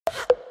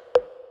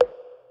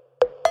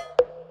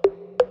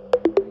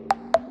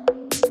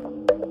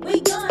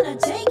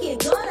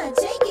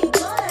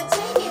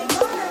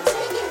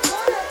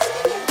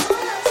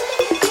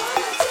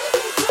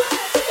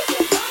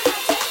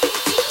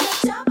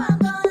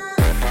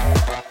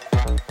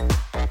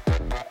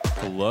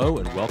Hello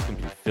and welcome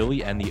to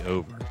Philly and the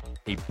Over,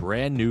 a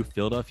brand new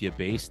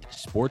Philadelphia-based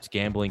sports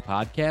gambling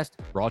podcast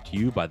brought to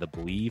you by the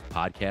Believe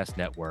Podcast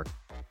Network.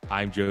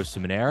 I'm Joe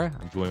Simonera.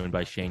 I'm joined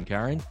by Shane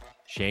Curran.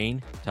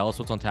 Shane, tell us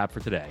what's on tap for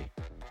today.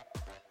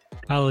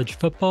 College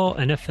football,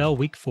 NFL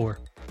Week 4.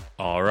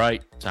 All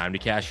right, time to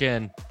cash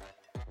in.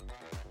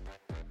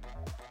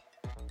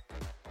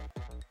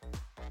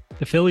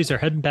 The Phillies are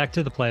heading back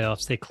to the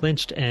playoffs. They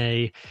clinched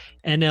a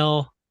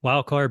NL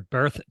wildcard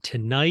berth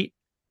tonight.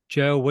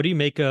 Joe, what do you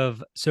make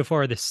of so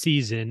far this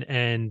season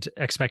and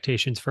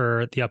expectations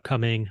for the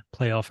upcoming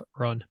playoff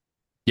run?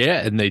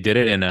 Yeah, and they did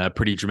it in a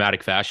pretty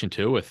dramatic fashion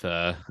too, with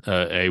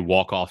a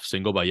walk-off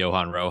single by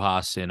Johan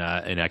Rojas in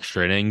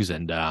extra innings.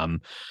 And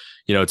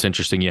it's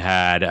interesting. You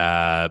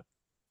had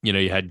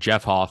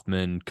Jeff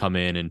Hoffman come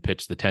in and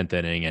pitch the 10th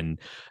inning and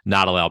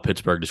not allow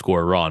Pittsburgh to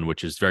score a run,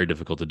 which is very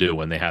difficult to do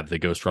when they have the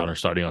ghost runner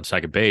starting on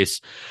second base.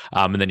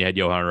 And then you had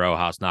Johan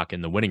Rojas knock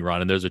in the winning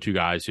run. And those are two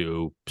guys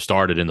who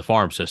started in the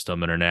farm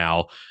system and are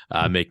now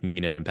making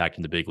an impact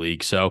in the big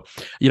league. So,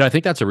 I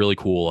think that's a really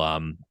cool.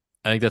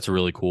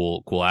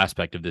 Cool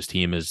aspect of this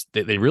team is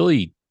they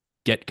really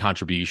get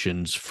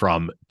contributions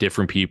from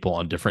different people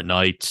on different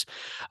nights.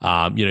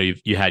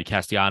 You had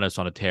Castellanos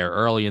on a tear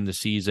early in the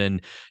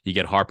season. You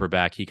get Harper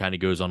back. He kind of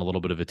goes on a little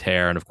bit of a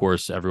tear. And of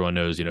course, everyone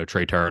knows,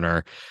 Trey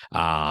Turner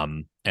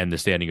and the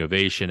standing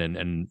ovation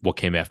and what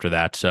came after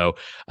that. So,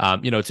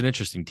 it's an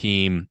interesting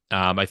team.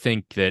 I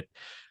think that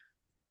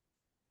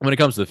when it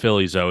comes to the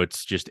Phillies, though,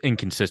 it's just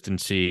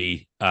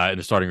inconsistency in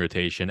the starting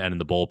rotation and in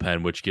the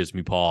bullpen, which gives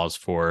me pause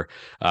for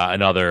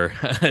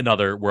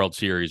another World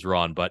Series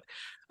run. But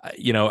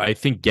I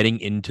think getting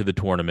into the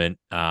tournament,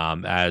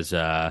 as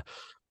Dave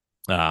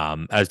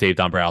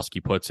Dombrowski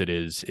puts it,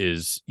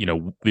 is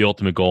the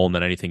ultimate goal, and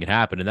then anything can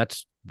happen, and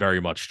that's very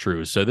much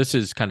true. So this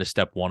is kind of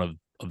step one of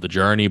the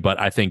journey, but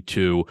I think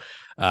to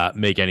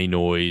make any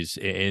noise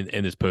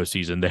in this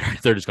postseason,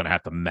 they're just going to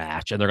have to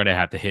match, and they're going to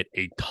have to hit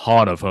a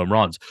ton of home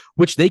runs,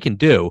 which they can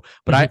do.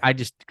 But I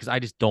just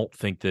don't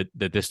think that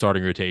this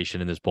starting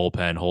rotation and this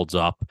bullpen holds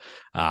up,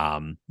 in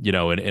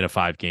a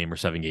 5-game or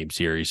 7-game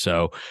series.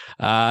 So,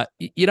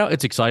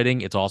 it's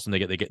exciting. It's awesome.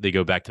 They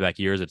go back-to-back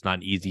years. It's not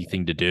an easy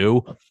thing to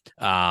do.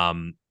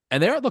 And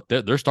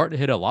they're starting to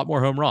hit a lot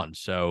more home runs.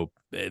 So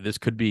this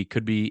could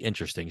be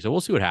interesting. So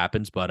we'll see what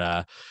happens.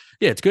 But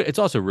it's good. It's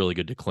also really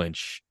good to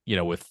clinch,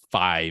 with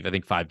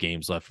 5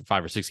 games left,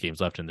 5 or 6 games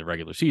left in the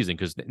regular season,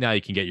 because now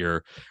you can get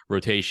your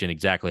rotation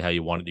exactly how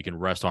you want it. You can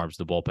rest arms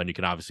to the bullpen. You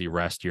can obviously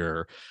rest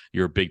your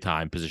big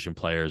time position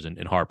players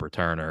in Harper,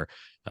 Turner,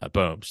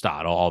 Bohm,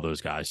 Stott, all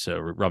those guys.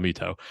 So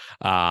Realmuto.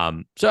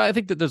 So I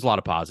think that there's a lot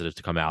of positives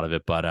to come out of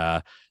it.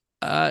 But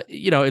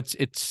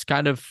it's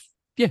kind of,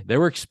 they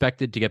were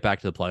expected to get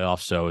back to the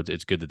playoffs, so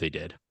it's good that they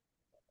did.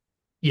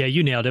 Yeah,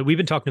 you nailed it. We've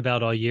been talking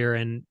about all year,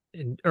 and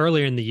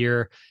earlier in the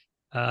year,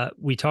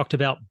 we talked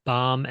about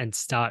Bohm and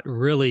Stott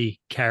really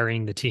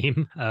carrying the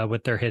team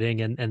with their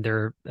hitting and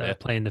their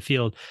playing the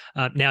field.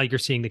 Now you're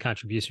seeing the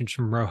contributions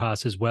from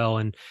Rojas as well,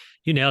 and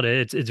you nailed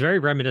it. It's very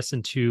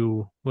reminiscent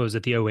to, what was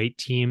it, the 2008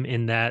 team,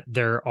 in that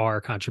there are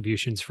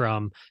contributions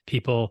from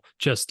people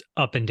just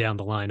up and down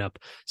the lineup.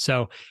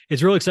 So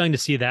it's really exciting to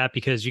see that,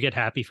 because you get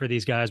happy for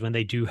these guys when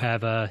they do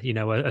have a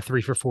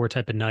 3-for-4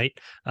 type of night,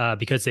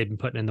 because they've been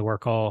putting in the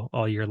work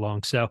all year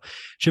long. So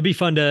should be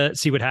fun to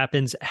see what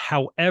happens.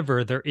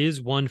 However, there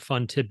is one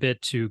fun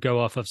tidbit to go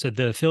off of. So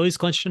the Phillies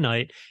clinched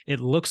tonight.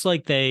 It looks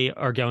like they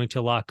are going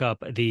to lock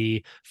up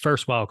the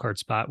first wildcard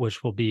spot,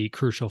 which will be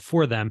crucial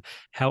for them.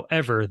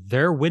 However,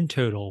 their win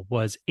total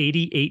was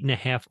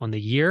 88.5 on the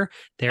year.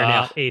 They're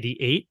now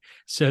 88.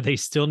 So they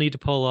still need to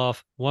pull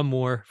off one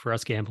more for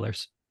us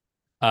gamblers.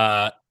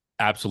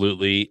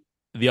 Absolutely.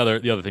 The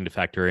other thing to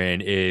factor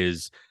in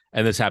is,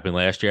 and this happened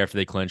last year after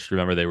they clinched.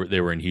 Remember, they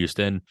were in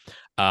Houston.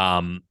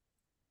 The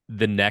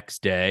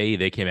next day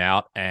they came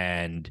out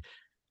and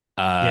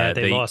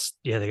they lost.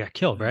 Yeah, they got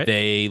killed, right?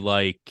 They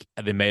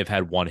may have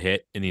had one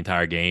hit in the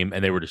entire game,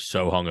 and they were just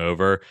so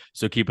hungover.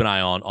 So keep an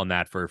eye on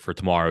that for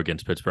tomorrow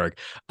against Pittsburgh.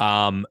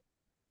 I'm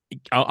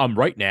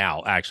right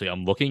now, actually,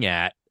 I'm looking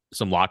at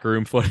some locker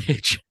room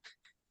footage.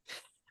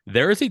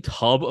 There is a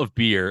tub of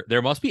beer.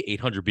 There must be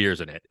 800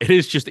 beers in it. It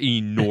is just an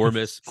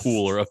enormous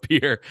cooler of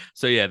beer.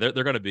 So yeah, they're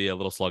going to be a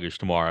little sluggish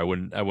tomorrow.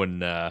 I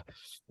wouldn't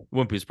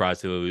be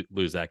surprised to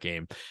lose that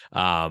game.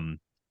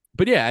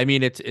 But yeah, I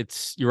mean,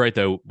 it's you're right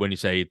though when you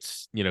say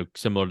it's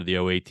similar to the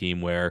 2008 team,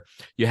 where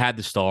you had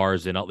the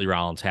stars in Utley,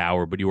 Rollins,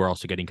 Howard, but you were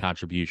also getting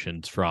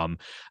contributions from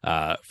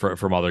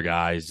other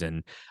guys,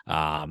 and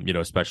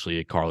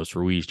especially Carlos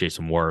Ruiz,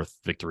 Jason Worth,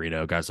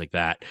 Victorino, guys like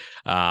that.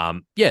 So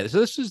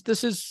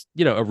this is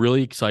a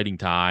really exciting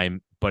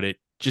time, but it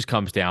just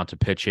comes down to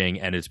pitching,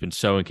 and it's been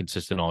so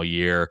inconsistent all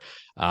year.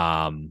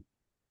 You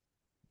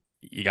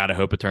got to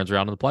hope it turns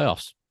around in the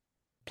playoffs.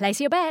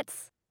 Place your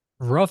bets.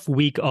 Rough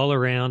week all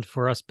around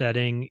for us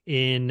betting.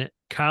 In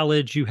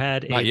college, you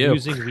had a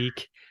losing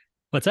week.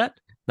 What's that?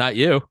 Not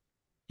you.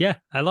 Yeah,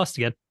 I lost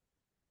again.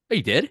 Oh,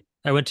 you did?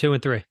 I went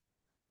 2-3.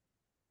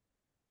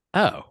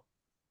 Oh.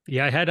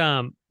 Yeah, I had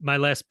my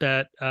last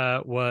bet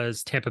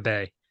was Tampa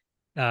Bay.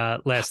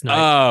 last night.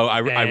 Oh, I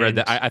read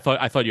that. I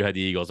thought you had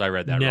the Eagles. I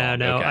read that No, wrong.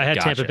 no, I Okay, had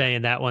Tampa gotcha. Bay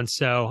in that one.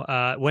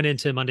 So went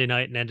into Monday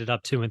night and ended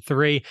up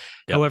 2-3. Yep.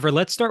 However,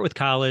 let's start with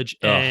college.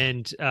 Oh,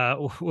 And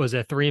was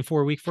it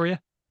 3-4 week for you?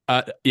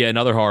 yeah,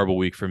 another horrible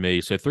week for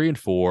me. So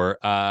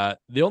 3-4.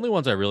 The only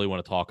ones I really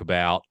want to talk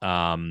about.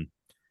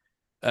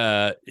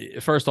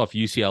 First off,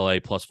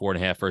 UCLA plus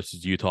 4.5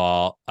 versus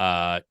Utah.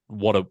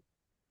 What a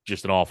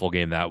just an awful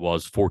game that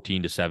was.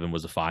 14-7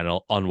 was the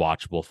final.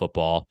 Unwatchable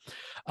football.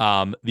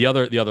 The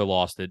other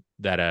loss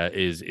that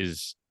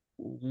is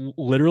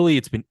literally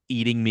it's been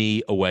eating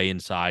me away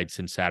inside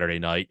since Saturday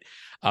night.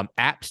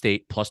 App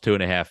State plus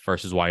 2.5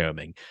 versus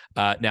Wyoming.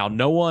 Now,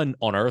 no one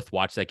on earth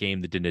watched that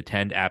game that didn't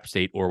attend App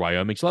State or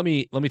Wyoming. So let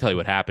me tell you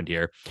what happened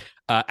here.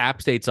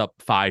 App State's up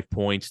 5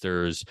 points.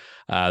 There's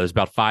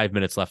about 5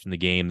 minutes left in the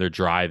game. They're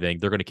driving.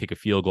 They're going to kick a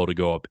field goal to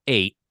go up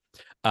 8.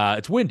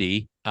 It's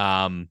windy.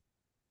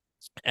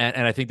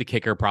 And I think the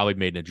kicker probably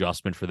made an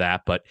adjustment for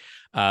that, but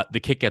the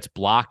kick gets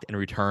blocked and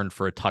returned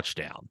for a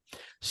touchdown.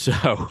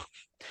 So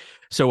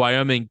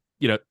Wyoming,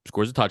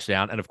 scores a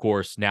touchdown, and of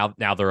course now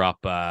they're up.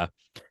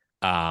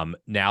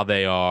 Now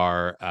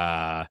they're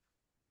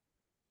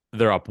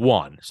up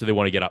 1, so they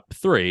want to get up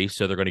 3,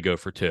 so they're going to go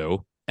for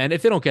 2. And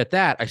if they don't get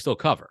that, I still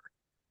cover.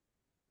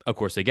 Of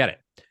course, they get it.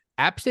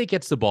 App State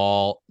gets the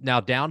ball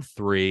now down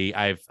 3.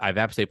 I've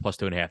App State plus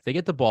 2.5. They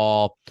get the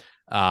ball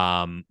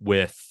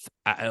with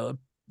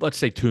let's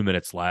say 2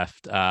 minutes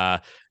left.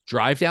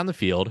 Drive down the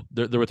field.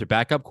 They're with their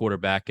backup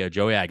quarterback,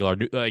 Joey Aguilar.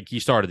 Like he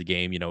started the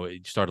game,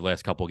 he started the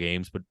last couple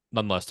games, but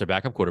nonetheless, their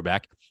backup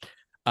quarterback.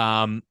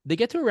 They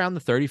get to around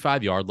the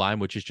 35-yard line,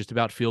 which is just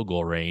about field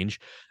goal range.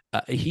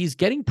 He's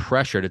getting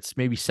pressured. It's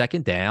maybe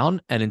second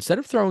down, and instead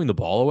of throwing the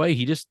ball away,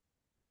 he just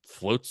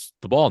floats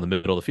the ball in the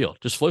middle of the field.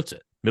 Just floats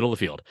it, middle of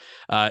the field.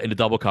 Into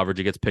double coverage,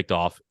 it gets picked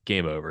off.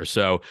 Game over.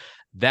 So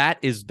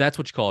that's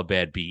what you call a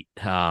bad beat.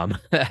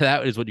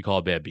 That is what you call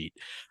a bad beat.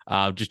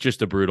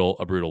 Just a brutal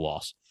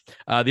loss.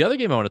 The other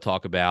game I want to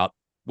talk about,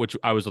 which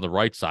I was on the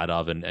right side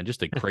of, and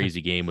just a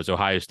crazy game, was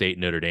Ohio State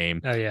Notre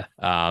Dame. Oh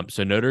yeah.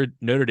 So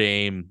Notre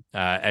Dame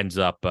ends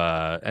up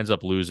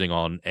losing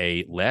on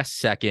a last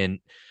second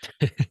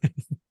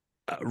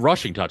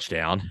rushing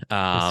touchdown.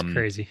 That's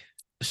crazy.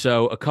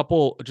 So a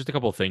couple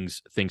of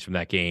things from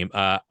that game.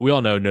 We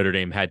all know Notre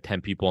Dame had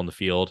 10 people on the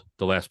field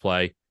the last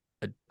play.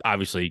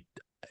 Obviously,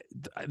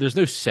 there's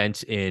no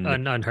sense in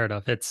unheard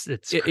of. It's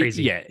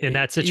crazy. In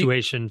that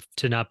situation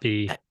to not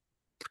be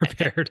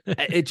prepared.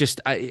 I just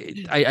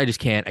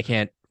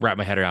can't wrap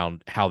my head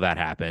around how that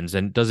happens.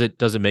 And does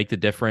it make the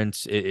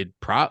difference?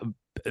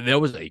 There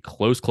was a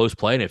close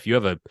play, and if you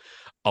have a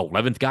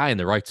 11th guy in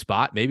the right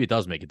spot, maybe it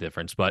does make a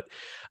difference. But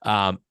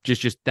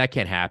just that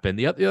can't happen.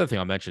 The other thing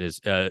I'll mention is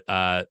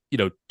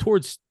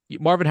towards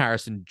Marvin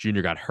Harrison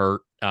Jr. got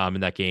hurt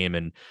in that game,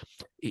 and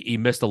he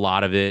missed a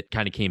lot of it,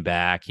 kind of came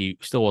back. He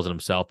still wasn't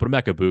himself, but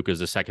Emeka Buka is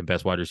the second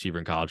best wide receiver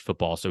in college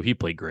football, so he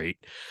played great.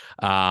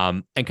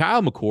 And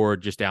Kyle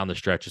McCord just down the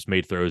stretch just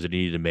made throws that he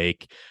needed to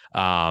make.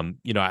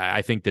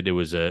 I think that it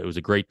was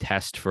a great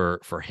test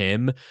for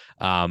him.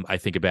 I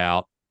think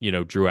about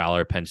Drew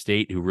Aller, Penn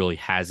State, who really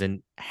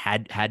hasn't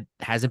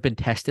been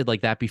tested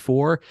like that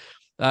before.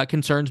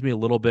 Concerns me a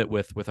little bit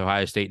with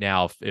Ohio State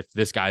now. If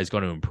this guy is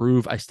going to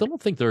improve, I still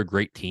don't think they're a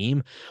great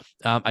team.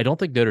 I don't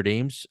think Notre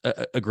Dame's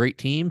a great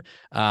team,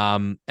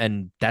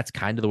 and that's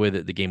kind of the way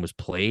that the game was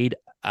played.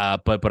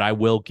 But I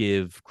will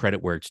give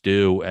credit where it's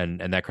due,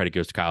 and that credit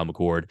goes to Kyle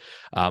McCord.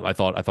 I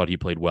thought he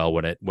played well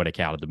when it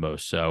counted the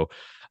most. So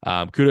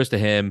kudos to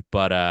him.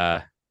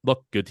 But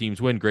look, good teams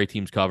win, great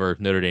teams cover.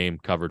 Notre Dame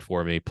covered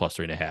for me plus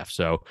 3.5.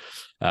 So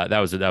that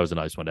was a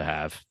nice one to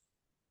have.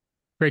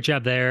 Great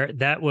job there.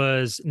 That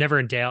was never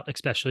in doubt,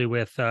 especially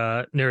with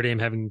Notre Dame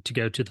having to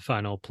go to the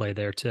final play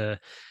there to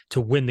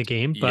win the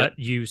game. But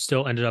you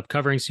still ended up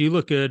covering, so you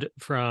look good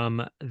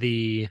from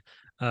the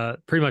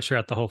pretty much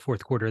throughout the whole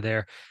fourth quarter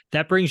there.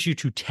 That brings you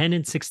to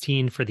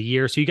 10-16 for the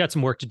year. So you got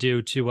some work to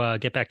do to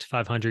get back to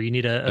 500. You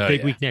need a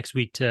big week next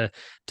week to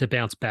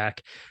bounce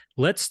back.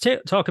 Let's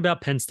talk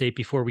about Penn State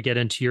before we get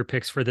into your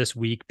picks for this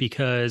week,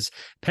 because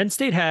Penn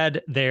State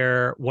had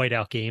their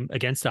whiteout game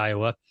against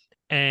Iowa,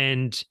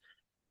 and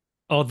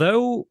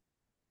although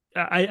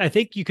I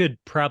think you could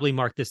probably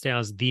mark this down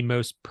as the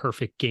most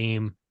perfect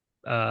game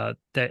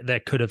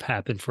that could have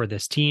happened for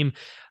this team,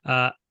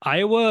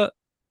 Iowa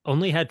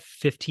only had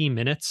 15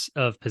 minutes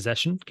of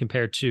possession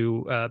compared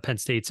to Penn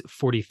State's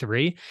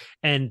 43,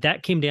 and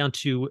that came down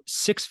to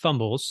 6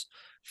 fumbles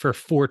for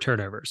 4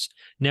 turnovers.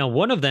 Now,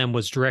 one of them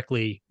was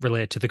directly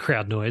related to the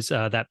crowd noise,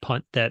 that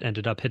punt that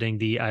ended up hitting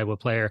the Iowa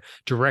player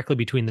directly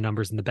between the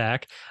numbers in the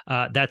back.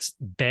 That's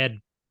bad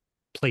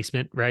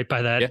placement, right,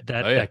 by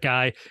that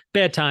guy.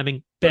 Bad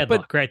timing, bad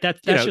luck, right?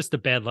 That's just a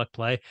bad luck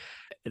play.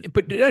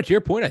 But to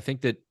your point, I think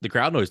that the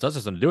crowd noise does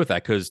have something to do with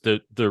that, because the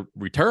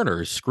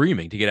returner is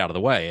screaming to get out of the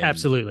way.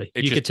 Absolutely.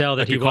 You could tell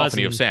that he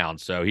wasn't of sound.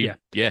 So you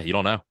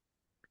don't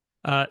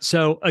know.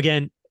 So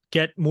again,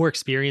 get more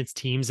experienced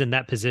teams in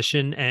that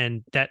position,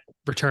 and that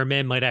return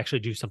man might actually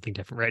do something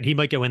different, right? He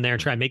might go in there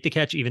and try and make the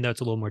catch, even though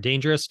it's a little more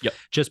dangerous, Yep.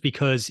 just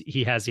because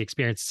he has the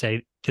experience to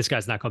say, this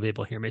guy's not going to be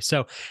able to hear me.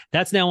 So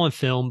that's now on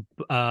film.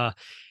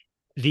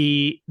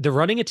 The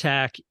running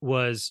attack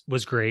was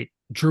great.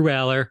 Drew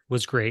Aller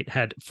was great,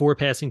 had 4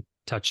 passing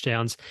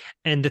touchdowns.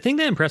 And the thing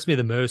that impressed me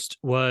the most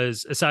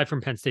was, aside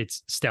from Penn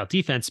State's stout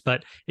defense,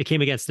 but it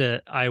came against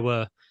the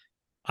Iowa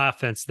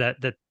offense that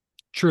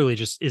truly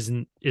just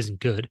isn't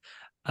good.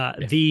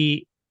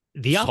 The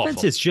It's offense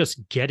awful. is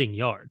just getting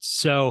yards.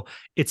 So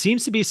it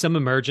seems to be some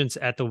emergence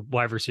at the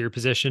wide receiver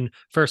position.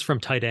 First from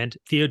tight end,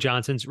 Theo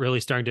Johnson's really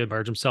starting to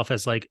emerge himself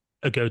as like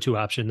a go-to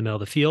option in the middle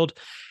of the field.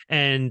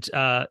 And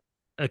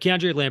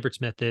Keandre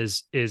Lambert-Smith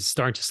is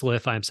starting to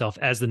solidify himself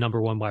as the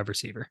number 1 wide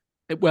receiver.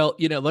 Well,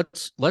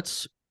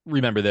 let's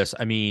remember this.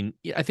 I mean,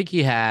 I think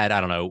he had,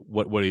 I don't know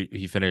what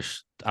he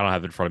finished. I don't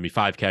have it in front of me.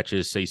 5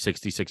 catches, say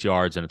 66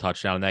 yards and a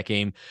touchdown in that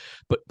game.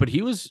 But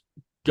he was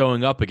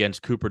going up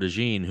against Cooper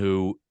DeJean,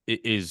 who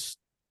is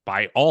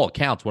by all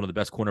accounts one of the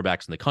best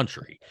cornerbacks in the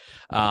country.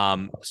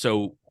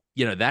 So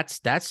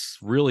that's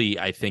really,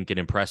 I think, an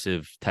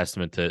impressive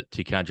testament to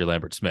Keandre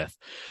Lambert-Smith.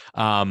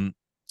 On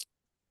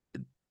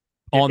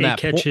 8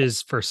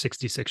 catches for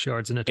 66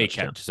 yards and a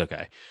touchdown. 8 catches,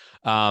 okay.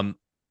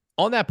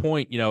 On that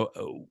point,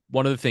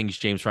 one of the things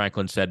James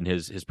Franklin said in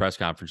his press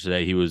conference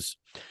today, he was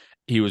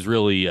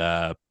really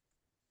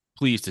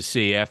pleased to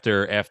see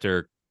after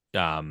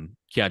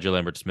Keandre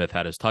Lambert-Smith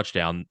had his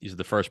touchdown. He's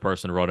the first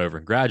person to run over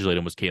and congratulate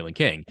him was Kalen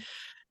King.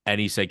 And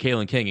he said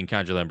Kalen King and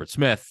Keandre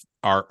Lambert-Smith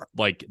are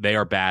they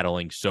are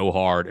battling so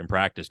hard in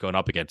practice going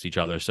up against each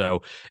other.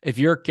 So if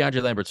you're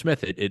Keandre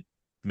Lambert-Smith, it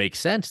makes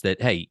sense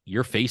that, hey,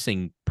 you're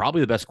facing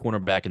probably the best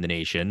cornerback in the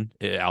nation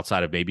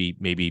outside of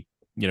maybe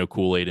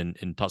Kool-Aid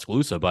in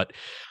Tuscaloosa, but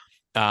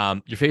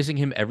you're facing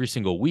him every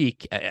single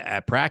week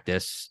at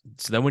practice.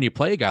 So then when you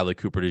play a guy like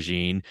Cooper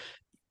DeJean,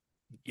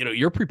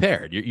 you're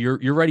prepared.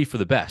 You're ready for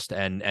the best,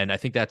 and I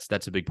think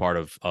that's a big part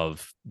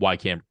of why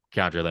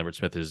Keandre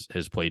Lambert-Smith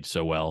has played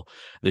so well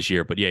this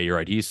year. But yeah, you're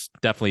right. He's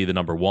definitely the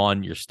number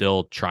 1. You're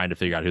still trying to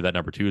figure out who that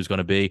number 2 is going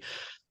to be.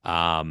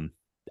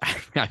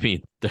 I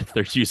mean,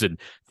 they're using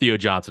Theo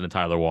Johnson and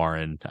Tyler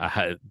Warren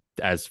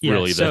as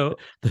really the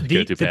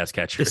go-to pass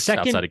catchers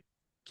outside of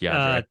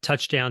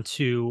touchdown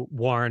to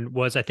Warren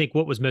was, I think,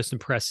 what was most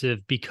impressive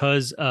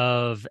because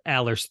of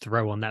Aller's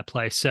throw on that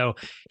play. So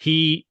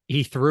he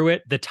threw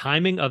it. The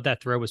timing of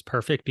that throw was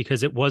perfect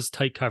because it was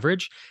tight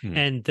coverage,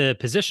 and the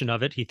position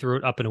of it, he threw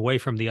it up and away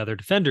from the other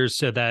defenders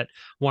so that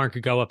Warren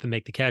could go up and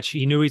make the catch.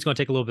 He knew he was going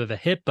to take a little bit of a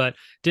hit, but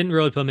didn't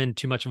really put him in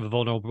too much of a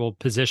vulnerable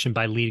position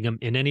by leading him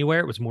in anywhere.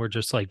 It was more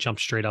just like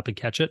jump straight up and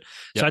catch it.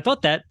 Yep. So I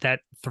thought that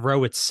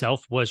throw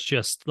itself was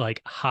just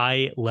like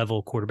high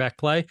level quarterback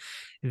play.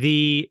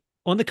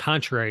 On the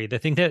contrary, the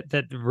thing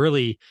that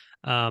really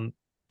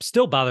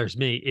still bothers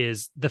me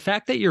is the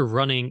fact that you're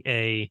running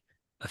a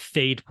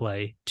fade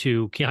play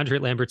to Keandre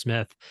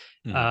Lambert-Smith,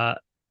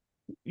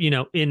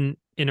 in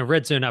a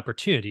red zone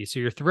opportunity. So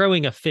you're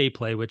throwing a fade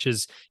play, which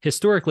is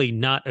historically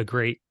not a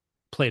great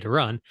play to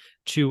run,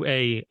 to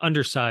a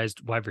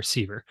undersized wide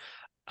receiver.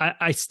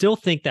 I still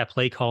think that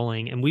play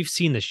calling, and we've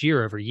seen this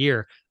year over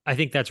year, I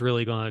think that's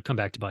really going to come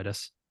back to bite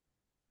us.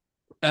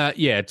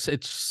 Yeah,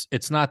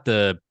 it's not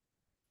the.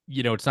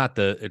 It's not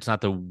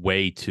the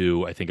way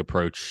to, I think,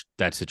 approach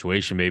that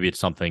situation. Maybe it's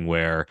something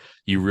where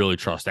you really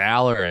trust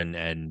Aller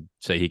and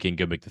say he can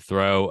go make the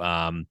throw.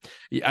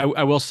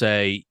 I will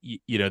say,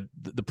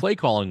 the play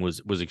calling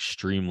was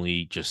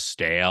extremely just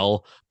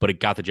stale, but it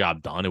got the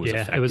job done. It was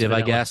effective,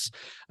 I guess.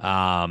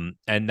 And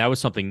that was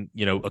something,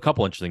 a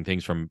couple interesting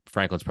things from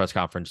Franklin's press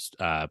conference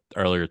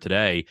earlier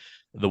today.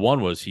 The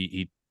one was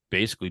he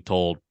basically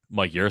told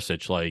Mike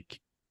Yurcich, like,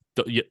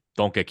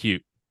 don't get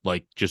cute,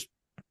 like, just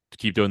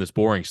keep doing this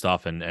boring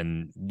stuff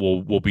and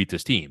we'll beat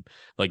this team.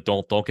 Like,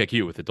 don't get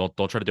cute with it. Don't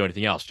try to do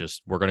anything else.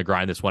 Just, we're going to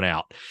grind this one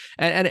out.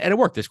 And it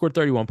worked. They scored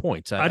 31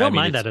 points. I don't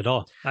mind that at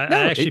all. I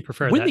actually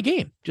prefer win the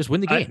game. Just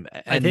win the game.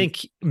 I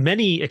think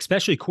many,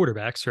 especially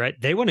quarterbacks, right?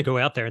 They want to go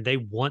out there and they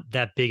want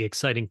that big,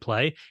 exciting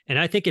play. And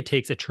I think it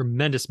takes a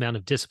tremendous amount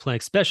of discipline,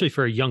 especially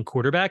for a young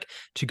quarterback,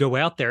 to go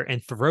out there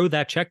and throw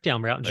that check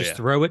down route and just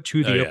throw it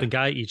to the open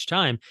guy each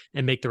time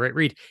and make the right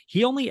read.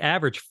 He only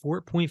averaged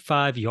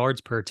 4.5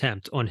 yards per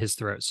attempt on his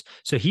throws.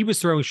 So he was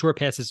throwing short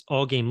passes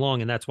all game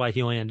long, and that's why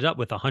he only ended up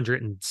with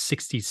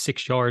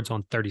 166 yards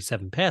on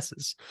 37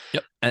 passes.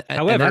 Yep.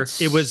 However,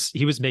 he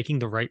was making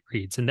the right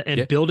reads, and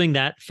building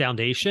that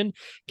foundation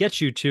gets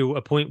you to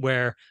a point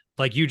where,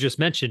 like you just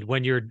mentioned,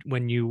 when you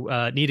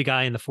need a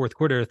guy in the fourth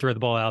quarter to throw the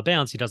ball out of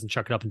bounds, he doesn't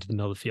chuck it up into the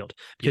middle of the field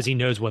because he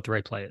knows what the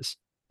right play is.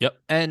 Yep.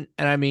 And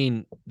I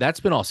mean, that's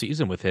been all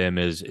season with him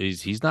is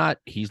he's not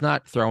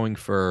throwing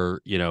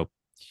for,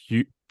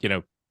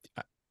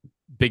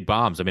 big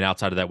bombs. I mean,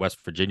 outside of that West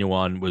Virginia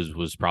one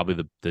was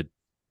probably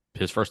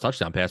his first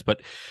touchdown pass,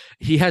 but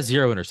he has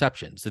 0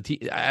 interceptions. The team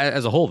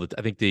as a whole,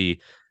 I think they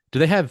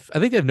have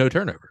no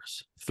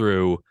turnovers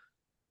through,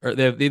 or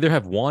they either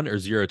have 1 or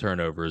 0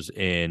 turnovers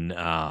in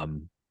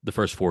the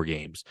first 4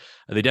 games.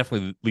 They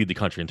definitely lead the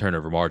country in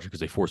turnover margin because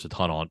they force a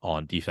ton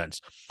on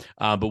defense.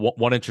 But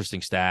one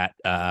interesting stat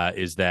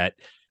is that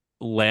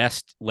in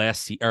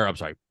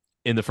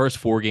the first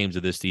 4 games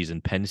of this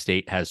season, Penn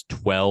State has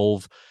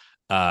 12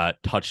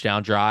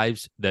 touchdown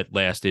drives that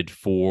lasted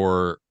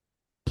 4+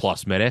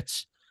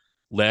 minutes.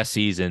 Last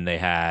season, they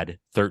had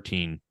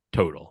 13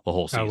 total the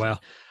whole season. Oh,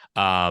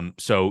 wow.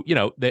 So,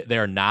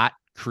 they're not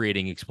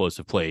creating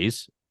explosive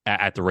plays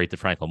at the rate that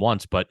Franklin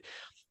wants, but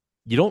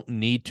you don't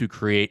need to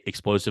create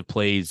explosive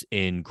plays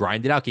in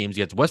grinded out games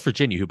against West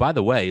Virginia, who, by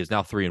the way, is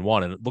now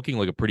 3-1 and looking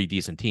like a pretty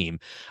decent team.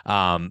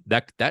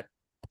 That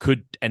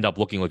could end up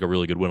looking like a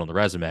really good win on the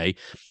resume.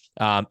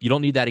 You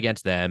don't need that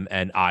against them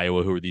and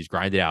Iowa, who are these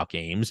grinded out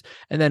games.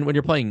 And then when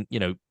you're playing,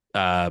 you're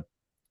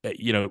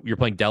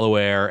playing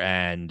Delaware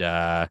and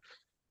who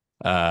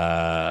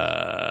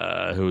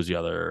was the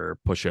other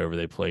pushover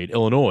they played?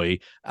 Illinois.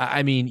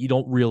 I mean, you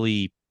don't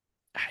really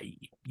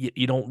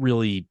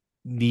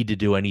need to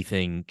do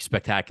anything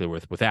spectacular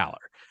with Aller.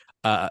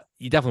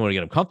 You definitely want to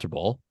get him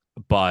comfortable,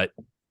 but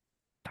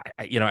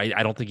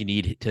I don't think you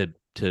need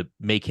to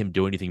make him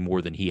do anything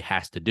more than he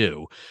has to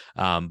do.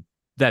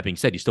 That being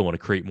said, you still want to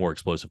create more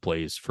explosive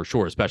plays for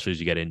sure, especially as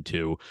you get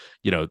into,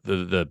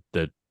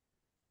 the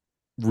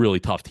really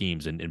tough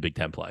teams in Big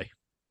Ten play.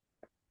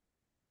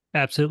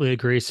 Absolutely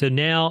agree. So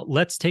now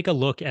let's take a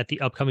look at the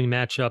upcoming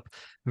matchup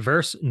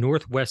versus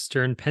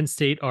Northwestern. Penn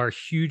State are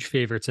huge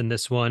favorites in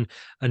this one.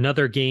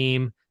 Another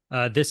game.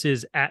 This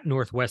is at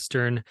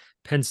Northwestern.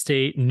 Penn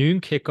State, noon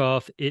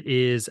kickoff. It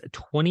is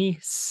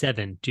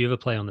 27. Do you have a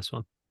play on this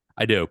one?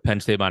 I do. Penn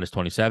State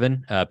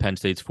 -27. Penn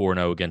State's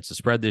 4-0 against the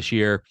spread this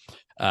year.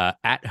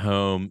 At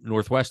home,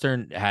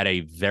 Northwestern had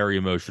a very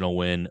emotional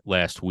win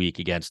last week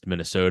against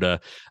Minnesota,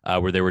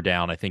 where they were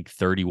down, I think,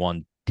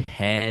 31-10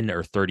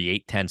 or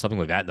 38-10, something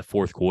like that in the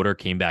fourth quarter,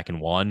 came back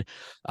and won.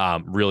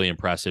 Really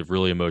impressive,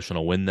 really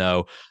emotional win,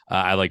 though.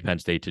 I like Penn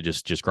State to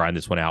just grind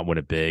this one out and win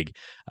it big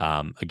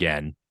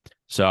again.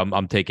 So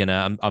I'm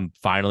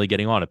finally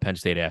getting on at Penn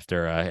State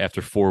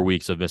after 4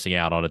 weeks of missing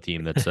out on a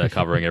team that's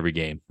covering every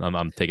game.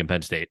 I'm taking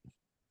Penn State.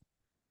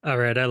 All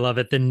right, I love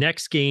it. The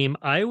next game,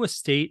 Iowa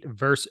State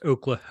versus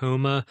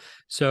Oklahoma.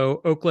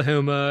 So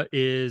Oklahoma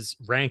is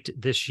ranked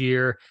this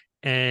year,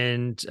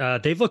 and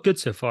they've looked good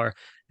so far.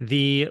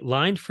 The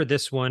line for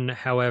this one,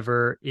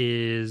 however,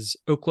 is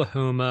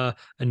Oklahoma,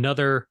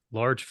 another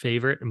large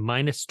favorite,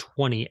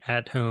 -20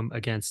 at home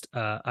against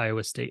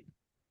Iowa State.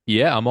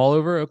 Yeah, I'm all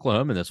over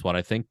Oklahoma in this one.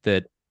 I think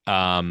that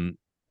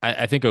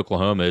I think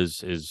Oklahoma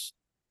is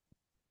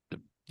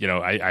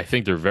I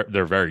think they're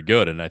very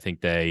good, and I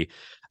think they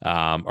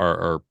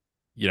are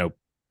I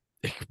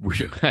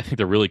think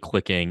they're really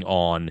clicking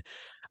on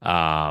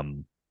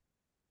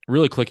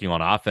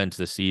offense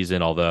this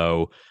season.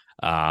 Although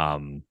they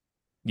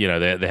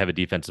have a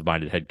defensive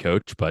minded head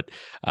coach, but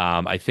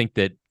I think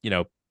that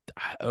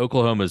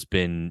Oklahoma's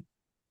been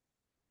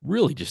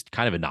really just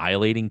kind of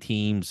annihilating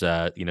teams,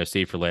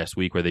 save for last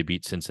week where they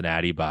beat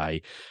Cincinnati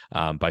by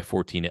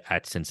 14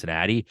 at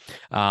Cincinnati.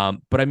 But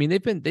I mean,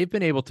 they've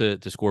been able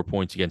to score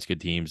points against good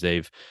teams.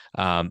 They've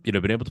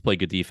been able to play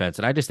good defense,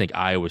 and I just think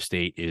Iowa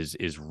State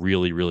is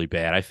really, really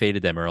bad. I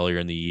faded them earlier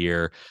in the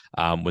year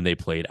when they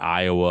played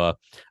Iowa,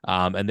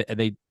 and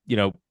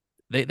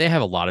they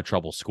have a lot of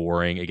trouble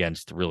scoring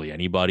against really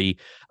anybody.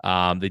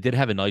 They did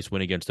have a nice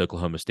win against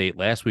Oklahoma State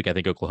last week. I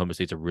think Oklahoma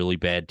State's a really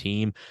bad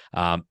team.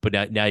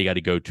 But now you got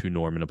to go to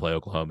Norman to play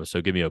Oklahoma.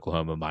 So give me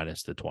Oklahoma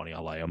 -20.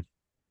 I'll lay them.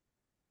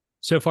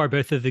 So far,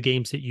 both of the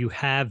games that you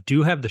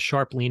do have the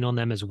sharp lean on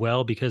them as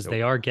well, because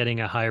they are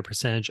getting a higher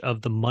percentage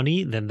of the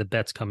money than the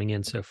bets coming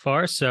in so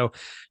far. So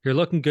you're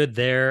looking good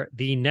there.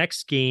 The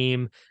next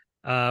game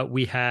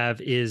we have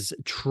is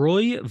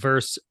Troy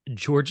versus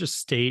Georgia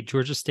State.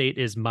 Georgia State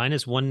is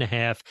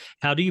 -1.5.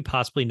 How do you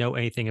possibly know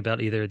anything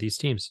about either of these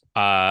teams?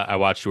 I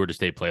watched Georgia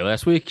State play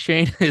last week,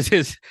 Shane,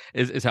 is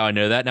how I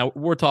know that. Now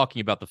we're talking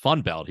about the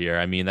Fun Belt here.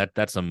 I mean,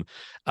 that's some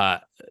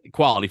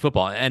quality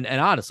football. And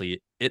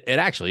honestly, it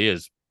actually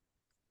is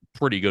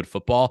pretty good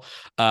football.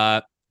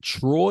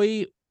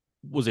 Troy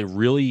was a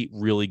really,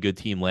 really good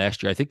team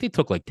last year. I think they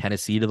took like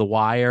Tennessee to the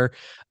wire.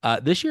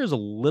 This year is a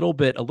little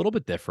bit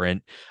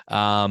different.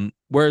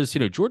 Whereas,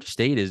 Georgia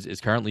State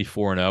is currently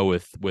 4-0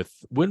 with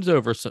wins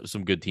over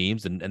some good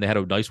teams, and they had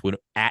a nice win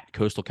at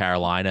Coastal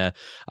Carolina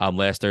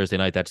last Thursday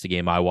night. That's the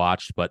game I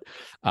watched. But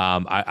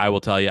I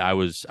will tell you, I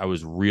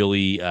was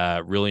really,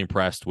 really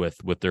impressed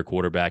with their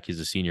quarterback. He's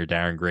a senior,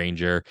 Darren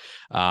Granger,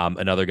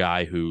 another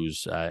guy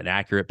who's an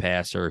accurate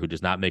passer who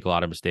does not make a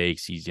lot of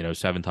mistakes. He's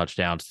 7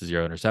 touchdowns to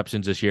 0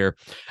 interceptions this year.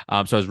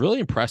 So I was really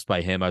impressed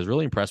by him. I was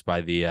really impressed by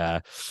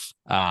the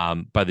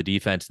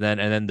defense. And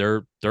then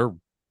they're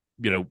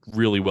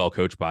really well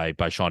coached by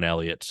Sean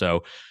Elliott.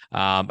 So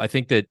I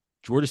think that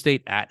Georgia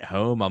State at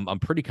home, I'm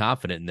pretty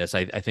confident in this.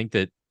 I think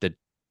that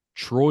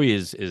Troy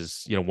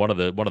is one of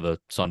the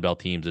Sun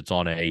Belt teams that's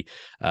on a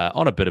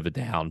bit of a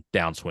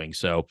downswing.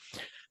 So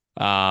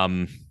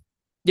so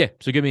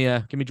give me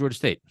Georgia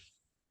State.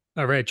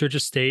 All right, Georgia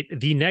State.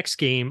 The next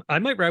game, I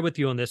might ride with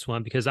you on this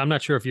one because I'm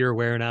not sure if you're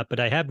aware or not, but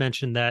I have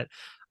mentioned that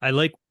I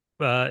like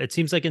it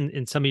seems like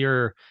in some of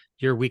your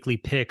weekly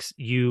picks,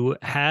 you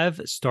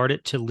have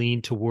started to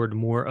lean toward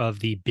more of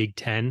the Big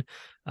Ten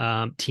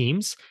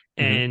teams,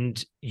 Hmm.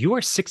 and you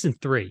are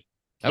 6-3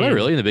 Am I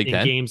really in the Big in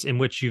Ten? games in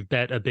which you've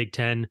bet a Big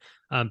Ten,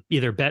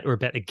 either bet or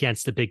bet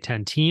against a Big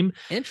Ten team.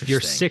 You're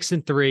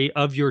Interesting. 6-3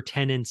 of your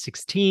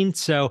 10-16.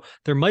 So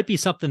there might be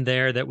something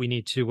there that we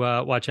need to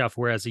watch out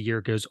for as the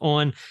year goes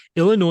on.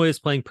 Illinois is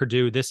playing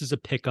Purdue. This is a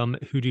pick 'em.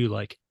 Who do you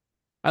like?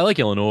 I like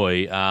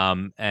Illinois.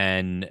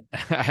 And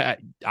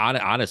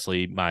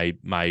honestly,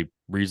 my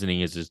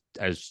reasoning is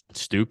as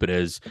stupid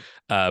as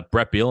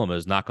Brett Bielema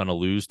is not going to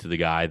lose to the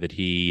guy that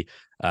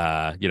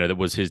that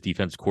was his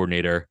defense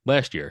coordinator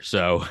last year.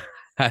 So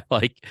I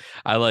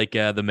like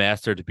the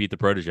master to beat the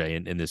protege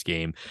in this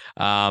game.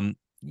 I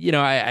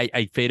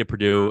faded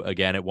Purdue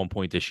again at one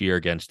point this year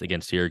against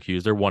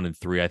Syracuse. They're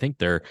 1-3. I think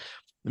they're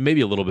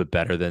maybe a little bit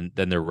better than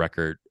their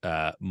record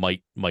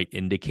might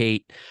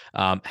indicate.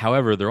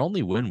 However, their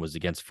only win was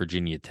against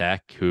Virginia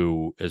Tech,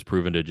 who has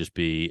proven to just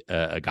be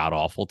a god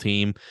awful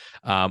team.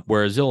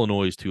 Whereas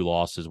Illinois' two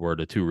losses were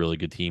to two really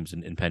good teams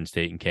in Penn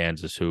State and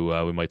Kansas, who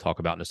we might talk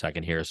about in a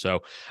second here.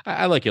 So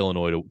I like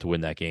Illinois to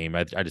win that game.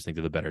 I just think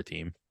they're the better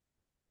team.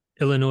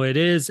 Illinois it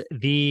is.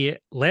 The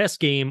last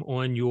game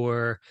on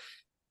your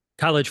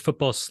college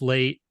football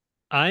slate.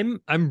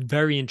 I'm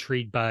very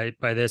intrigued by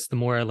this the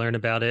more I learn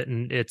about it.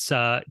 And it's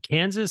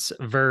Kansas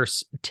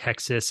versus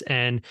Texas.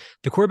 And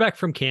the quarterback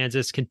from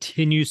Kansas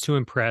continues to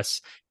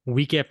impress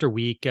week after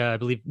week. I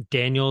believe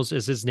Daniels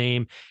is his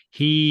name.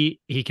 He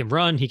can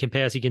run, he can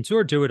pass, he can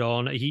sort of do it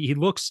all. And he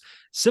looks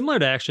similar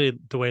to actually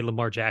the way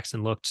Lamar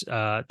Jackson looked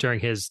during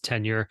his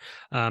tenure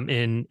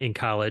in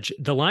college.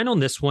 The line on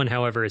this one,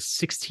 however, is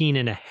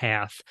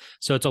 16.5.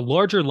 So it's a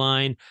larger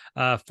line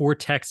for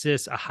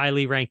Texas, a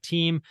highly ranked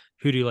team.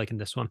 Who do you like in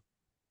this one?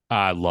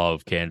 I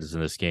love Kansas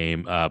in this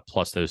game,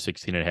 plus those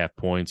 16.5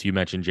 points. You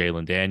mentioned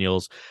Jalen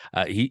Daniels.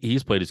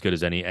 He's played as good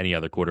as any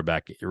other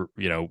quarterback,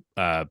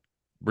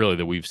 really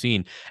that we've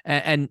seen.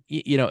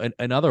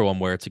 Another one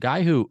where it's a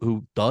guy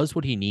who does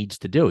what he needs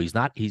to do. He's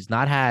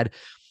not had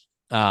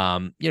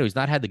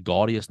the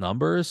gaudiest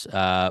numbers,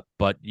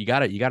 but you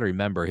gotta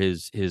remember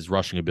his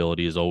rushing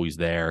ability is always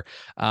there.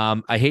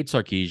 I hate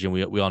Sarkisian.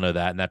 We all know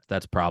that, and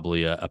that's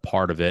probably a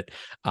part of it.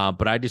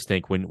 But I just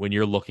think when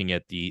you're looking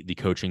at the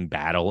coaching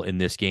battle in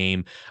this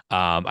game,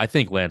 I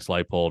think Lance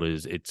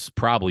Leipold it's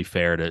probably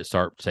fair to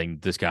start saying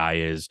this guy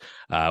is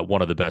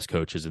one of the best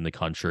coaches in the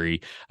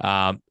country.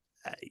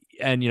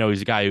 And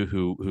he's a guy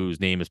whose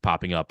name is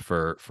popping up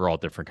for all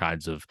different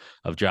kinds of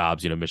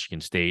jobs.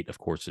 Michigan State, of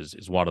course,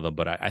 is one of them.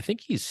 But I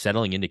think he's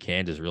settling into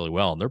Kansas really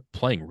well, and they're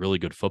playing really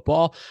good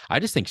football. I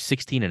just think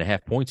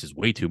 16.5 points is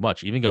way too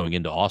much, even going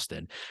into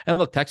Austin. And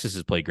look, Texas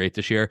has played great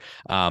this year,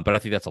 but I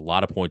think that's a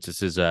lot of points.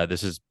 This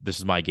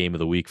is my game of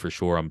the week for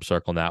sure. I'm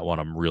circling that one.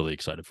 I'm really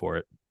excited for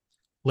it.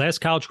 Last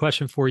college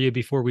question for you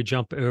before we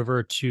jump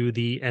over to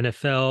the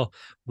NFL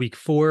week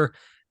 4.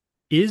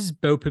 Is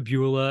Bo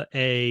Pabula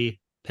a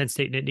Penn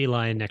State Nittany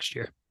Lion next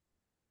year?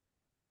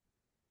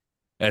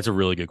 That's a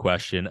really good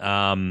question.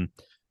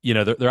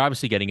 They're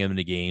obviously getting him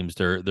into games.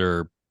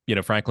 They're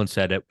Franklin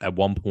said at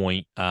one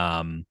point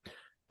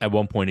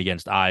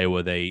against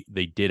Iowa, they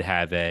did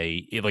have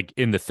like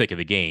in the thick of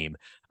the game,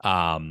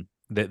 that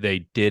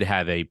they did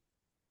have a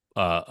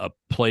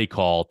play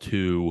call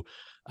to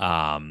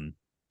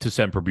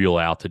send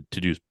Pabula out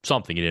to do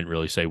something. He didn't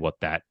really say what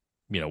that,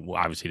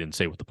 obviously didn't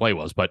say what the play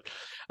was, but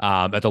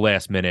at the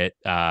last minute,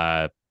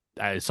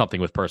 something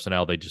with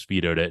personnel, they just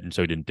vetoed it, and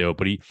so he didn't do it.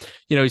 But he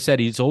said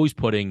he's always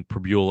putting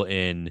Pabula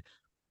in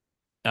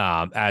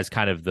as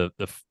kind of the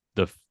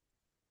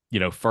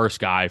first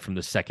guy from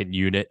the second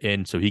unit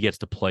in, so he gets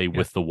to play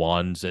with the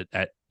ones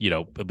at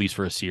least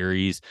for a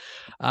series.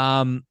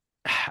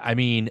 I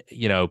mean,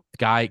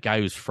 guy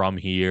who's from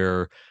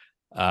here.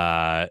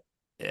 I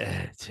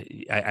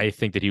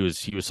think that he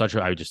was such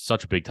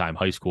a big time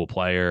high school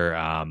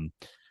player.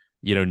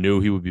 Knew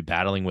he would be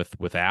battling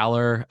with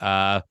Aller.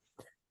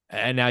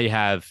 And now you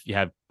have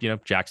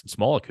Jackson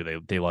Smolik, who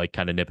they like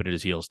kind of nipping at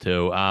his heels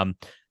too.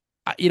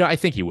 I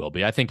think he will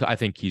be. I think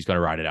he's going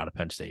to ride it out of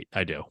Penn State.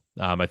 I do.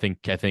 I think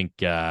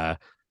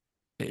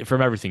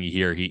from everything you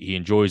hear, he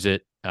enjoys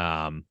it.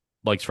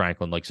 Likes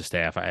Franklin, likes the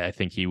staff. I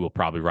think he will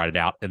probably ride it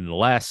out,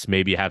 unless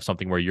maybe have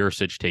something where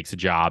Yurcich takes a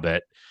job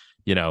at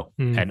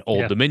an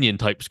Old Dominion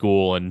type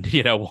school and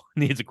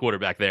needs a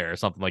quarterback there or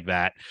something like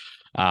that.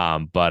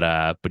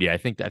 But yeah, I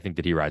think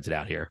that he rides it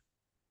out here.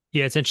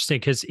 Yeah, it's interesting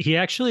because he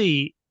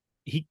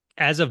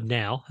as of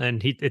now,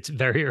 and it's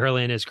very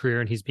early in his career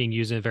and he's being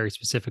used in a very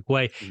specific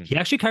way. Mm-hmm. He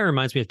actually kind of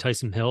reminds me of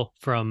Taysom Hill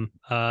from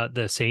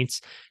the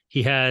Saints.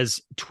 He has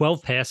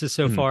 12 passes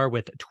so far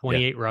with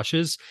 28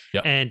 rushes,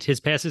 and his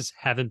passes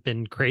haven't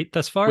been great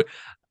thus far. Wait,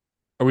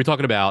 are we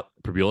talking about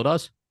Pabula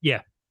does?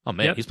 Yeah. Oh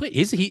man, Yep. he's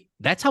played.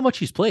 That's how much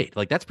he's played.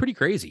 Like that's pretty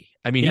crazy.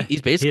 I mean, Yeah.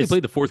 he's basically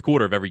played the fourth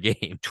quarter of every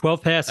game.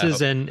 12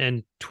 passes Oh,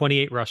 and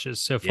 28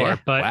 rushes so yeah.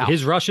 far, but Wow.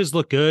 his rushes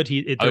look good.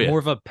 Oh They're yeah. more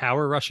of a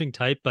power rushing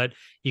type, but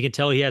you can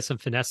tell he has some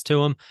finesse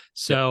to him. Yep.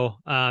 So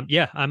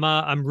yeah,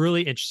 I'm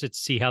really interested to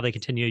see how they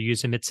continue to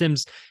use him. It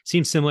seems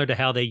similar to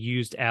how they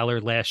used Aller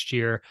last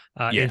year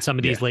in Yeah. some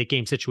of these Yeah. late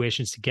game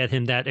situations to get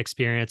him that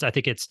experience. I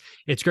think it's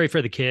great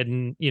for the kid,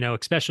 and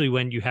especially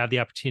when you have the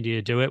opportunity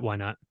to do it, why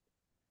not?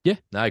 Yeah.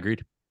 No, I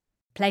agreed.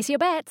 Place your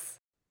bets.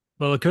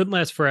 Well, it couldn't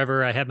last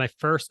forever. I had my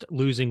first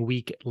losing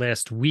week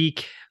last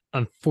week.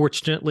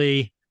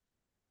 Unfortunately,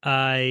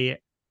 I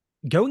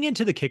going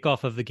into the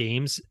kickoff of the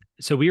games.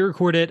 So we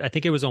recorded, I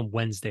think it was on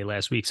Wednesday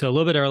last week. So a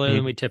little bit earlier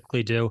than we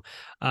typically do.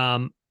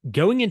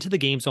 Going into the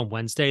games on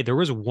Wednesday, there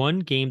was one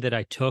game that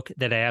I took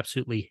that I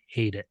absolutely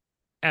hated.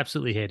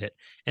 Absolutely hate it.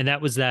 And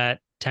that was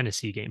that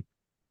Tennessee game.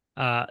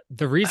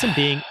 The reason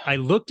being, I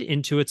looked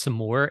into it some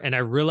more and I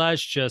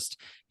realized just,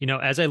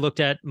 as I looked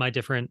at my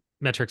different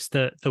metrics,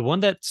 the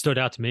one that stood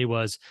out to me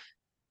was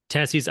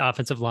Tennessee's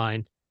offensive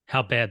line,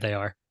 how bad they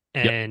are,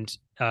 Yep. and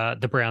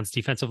the Browns'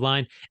 defensive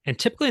line. And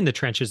typically in the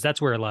trenches,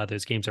 that's where a lot of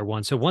those games are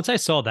won. So once I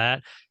saw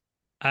that,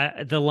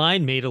 the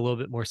line made a little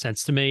bit more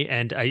sense to me,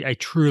 and I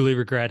truly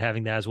regret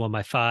having that as one of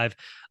my five.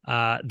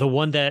 The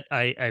one that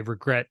I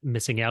regret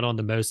missing out on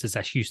the most is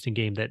that Houston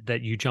game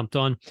that you jumped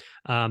on.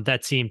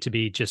 That seemed to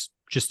be just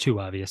too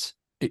obvious.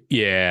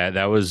 Yeah,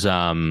 that was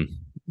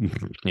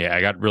yeah,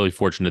 I got really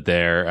fortunate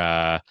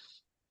there.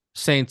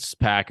 Saints,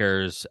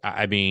 Packers.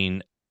 I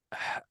mean,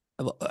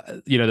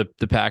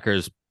 the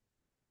Packers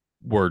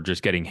were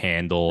just getting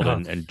handled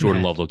and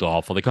Jordan Love looked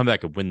awful. They come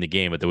back and win the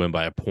game, but they win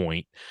by a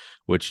point,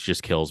 which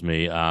just kills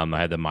me. I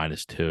had the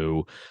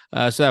 -2.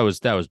 So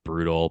that was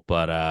brutal.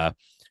 But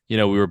we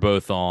were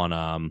both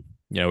on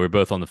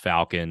the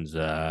Falcons.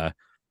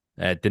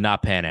 It did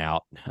not pan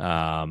out.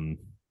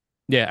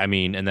 Yeah, I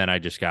mean, and then I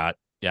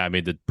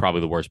made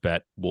probably the worst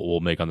bet we'll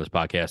make on this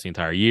podcast the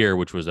entire year,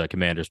 which was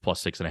Commanders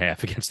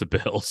 +6.5 against the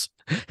Bills.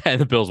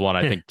 And the Bills won,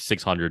 I think,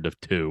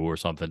 600-2 or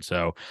something.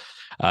 So,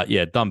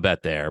 yeah, dumb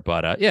bet there.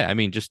 But, yeah, I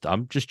mean,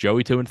 I'm just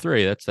Joey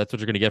 2-3. That's what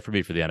you're going to get from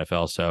me for the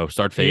NFL. So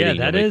start fading.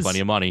 Yeah, You'll make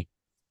plenty of money.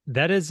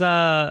 That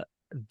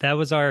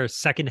was our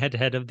second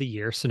head-to-head of the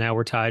year. So now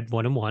we're tied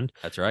 1-1.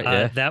 That's right.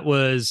 Yeah. That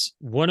was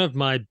one of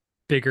my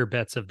bigger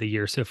bets of the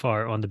year so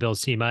far on the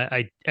Bills team.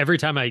 I every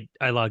time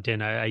I logged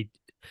in, I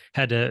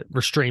had to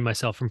restrain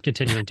myself from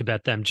continuing to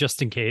bet them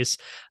just in case.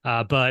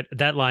 But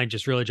that line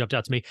just really jumped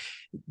out to me.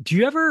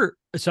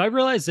 So I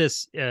realized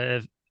this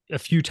a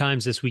few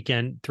times this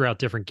weekend throughout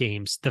different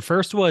games. The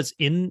first was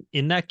in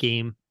that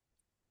game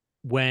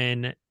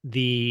when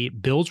the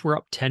Bills were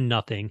up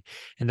 10-0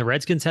 and the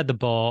Redskins had the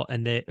ball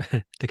and the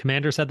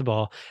Commanders had the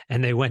ball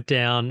and they went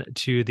down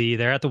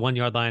they're at the 1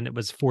 yard line. It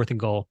was 4th and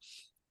goal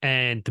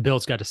and the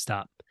Bills got to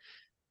stop.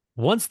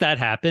 Once that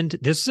happened,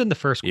 this is in the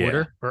first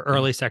quarter or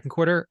early second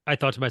quarter, I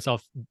thought to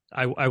myself,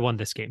 I won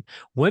this game.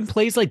 When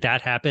plays like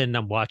that happen and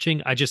I'm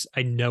watching, I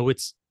know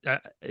it's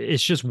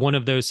just one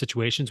of those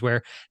situations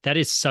where that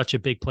is such a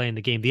big play in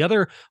the game. The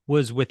other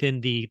was within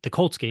the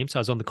Colts game. So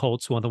I was on the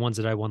Colts, one of the ones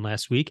that I won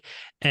last week,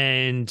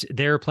 and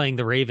they're playing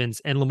the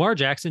Ravens and Lamar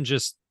Jackson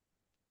just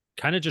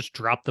kind of just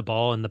dropped the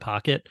ball in the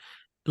pocket.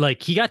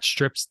 Like he got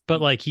stripped,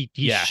 but like he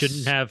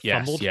shouldn't have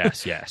fumbled.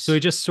 Yes. So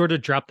he just sort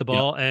of dropped the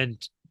ball and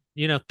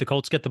the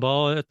Colts get the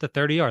ball at the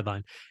 30-yard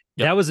line.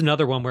 Yep. That was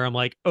another one where I'm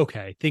like,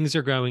 okay, things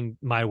are going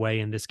my way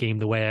in this game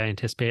the way I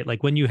anticipate.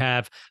 Like when you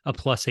have a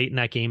 +8 in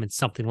that game and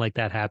something like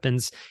that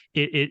happens,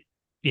 it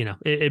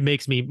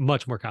makes me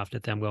much more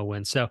confident that I'm going to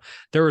win. So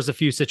there was a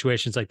few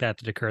situations like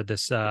that occurred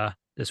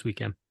this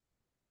weekend.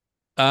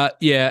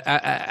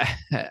 Yeah,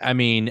 I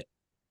mean,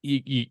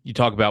 you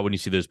talk about when you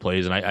see those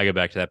plays, and I go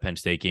back to that Penn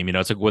State game.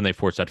 It's like when they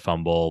forced that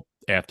fumble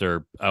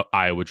after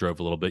Iowa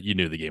drove a little bit, you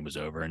knew the game was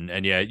over,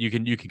 and yeah, you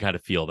can kind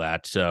of feel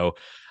that. So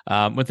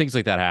when things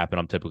like that happen,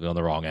 I'm typically on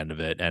the wrong end of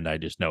it, and I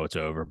just know it's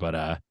over.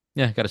 But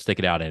yeah, got to stick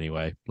it out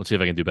anyway. Let's see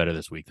if I can do better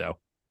this week, though.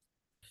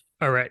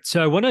 All right,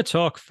 so I want to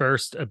talk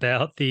first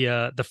about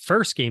the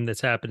first game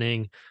that's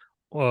happening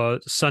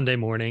Sunday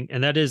morning,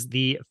 and that is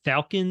the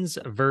Falcons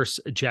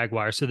versus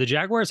Jaguars. So the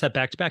Jaguars have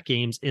back-to-back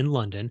games in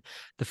London.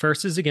 The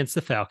first is against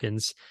the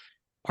Falcons.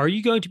 Are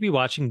you going to be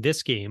watching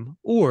this game,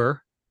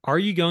 or are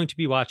you going to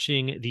be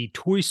watching the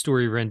Toy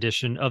Story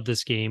rendition of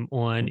this game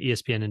on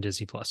ESPN and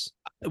Disney Plus?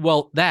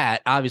 Well,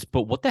 that obvious,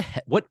 but what the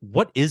heck?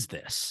 What is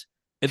this?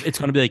 It's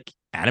going to be like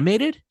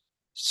animated.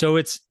 So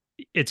it's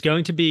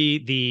going to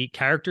be the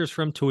characters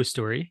from Toy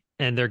Story,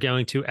 and they're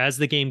going to, as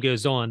the game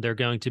goes on, they're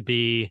going to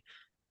be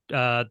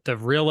the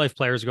real life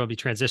players are going to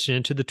be transitioned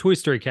into the Toy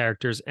Story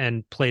characters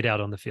and played out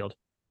on the field.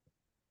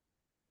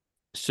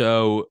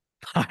 So,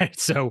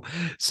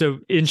 so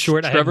in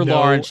short, Trevor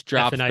Lawrence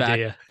drops back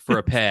idea. for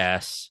a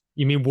pass.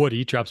 You mean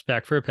Woody drops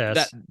back for a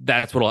pass?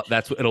 That's what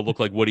it'll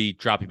look like. Woody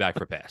dropping back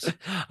for a pass.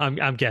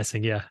 I'm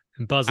guessing, yeah.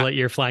 And Buzz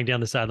Lightyear flying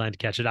down the sideline to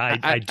catch it.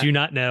 I do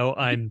not know.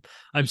 I'm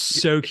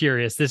so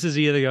curious. This is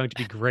either going to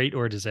be great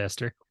or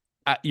disaster.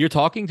 You're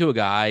talking to a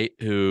guy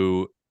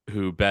who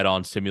who bet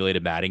on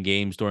simulated Madden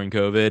games during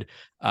COVID.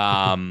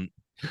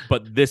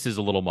 But this is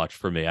a little much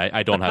for me.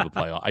 I don't have a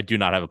play on. I do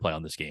not have a play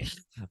on this game.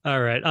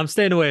 All right, I'm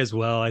staying away as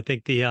well. I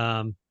think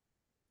the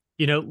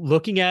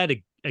looking at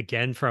it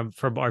again from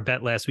our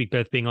bet last week,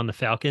 both being on the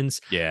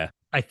Falcons. Yeah.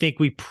 I think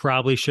we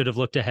probably should have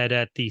looked ahead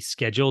at the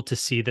schedule to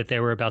see that they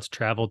were about to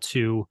travel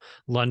to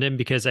London,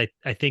 because I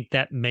think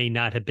that may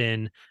not have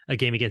been a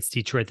game against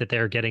Detroit that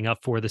they're getting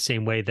up for the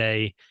same way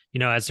they,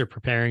 as they're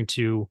preparing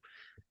to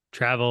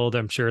travel.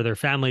 I'm sure their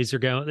families are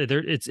going.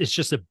 It's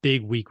just a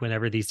big week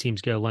whenever these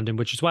teams go to London,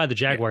 which is why the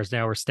Jaguars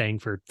now are staying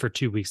for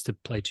 2 weeks to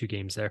play 2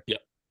 games there.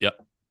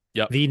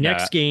 Yep. The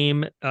next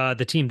game,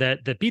 the team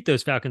that beat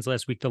those Falcons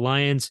last week, the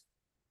Lions,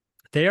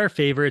 they are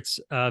favorites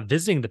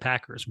visiting the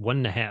Packers,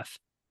 1.5.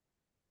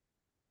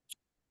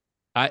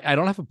 I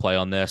don't have a play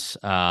on this.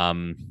 I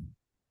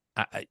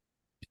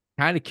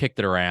kind of kicked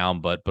it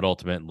around, but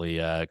ultimately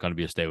going to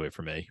be a stay away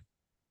for me.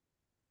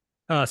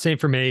 Same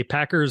for me.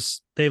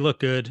 Packers, they look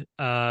good.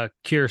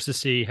 Curious to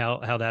see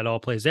how that all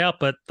plays out,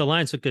 but the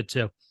Lions look good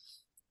too.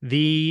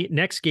 The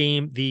next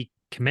game, the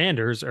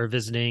Commanders are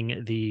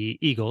visiting the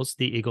Eagles.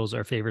 The Eagles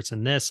are favorites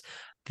in this.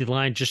 The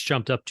line just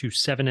jumped up to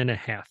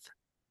 7.5.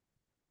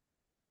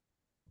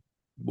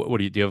 What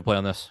do you have a play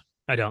on this?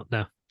 I don't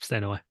know.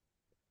 Staying away.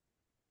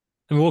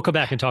 And we'll come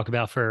back and talk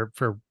about for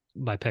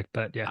my pick,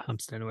 but yeah, I'm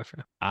staying away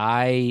from it.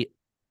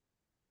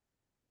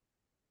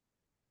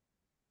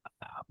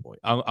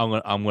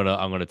 I'm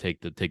gonna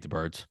take the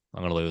Birds.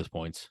 I'm gonna lay those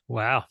points.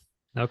 Wow.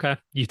 Okay.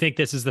 You think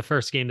this is the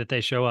first game that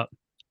they show up?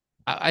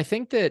 I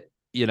think that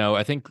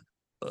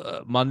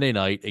Monday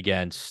night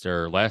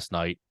last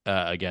night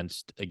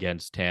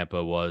against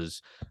Tampa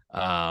was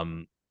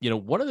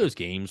one of those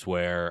games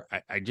where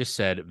I just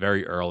said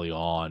very early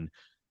on,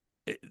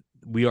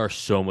 we are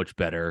so much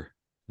better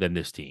than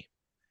this team.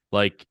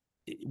 Like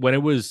when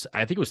it was,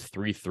 I think it was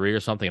 3-3 or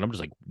something, and I'm just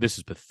like, this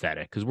is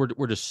pathetic because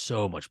we're just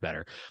so much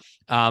better.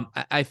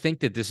 I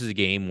think that this is a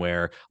game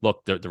where,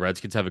 look, the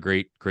Redskins have a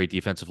great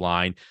defensive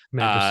line.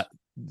 The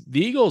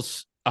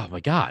Eagles, oh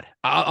my God,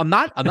 I'm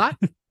not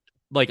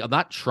like, I'm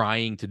not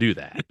trying to do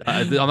that.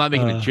 I'm not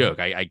making a joke.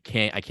 I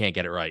can't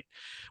get it right.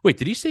 Wait,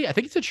 did he say? I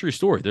think it's a true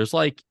story. There's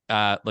like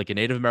a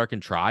Native American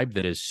tribe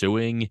that is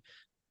suing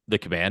the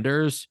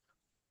Commanders.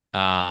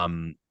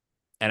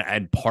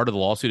 And part of the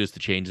lawsuit is to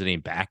change the name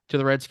back to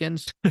the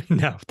Redskins.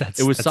 No, that's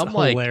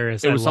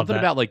hilarious. It was something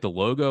about like the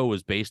logo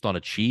was based on a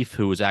chief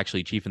who was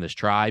actually a chief in this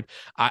tribe.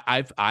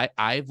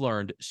 I've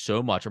learned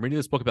so much. I'm reading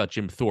this book about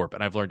Jim Thorpe,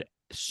 and I've learned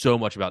so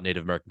much about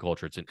Native American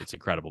culture. It's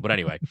incredible. But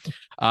anyway,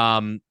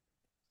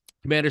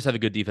 Commanders have a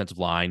good defensive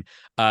line.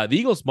 The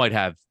Eagles might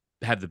have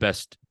the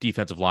best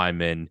defensive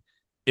lineman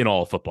in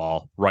all of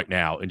football right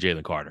now in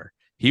Jalen Carter.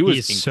 He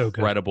was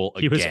incredible.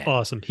 He was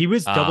awesome. He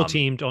was double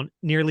teamed on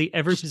nearly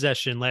every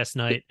possession last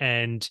night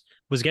and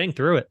was getting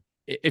through it.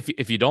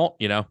 If you don't,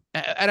 and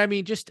I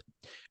mean, just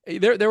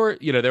there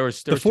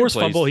was the forced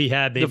fumble he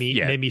had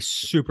made me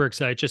super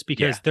excited, just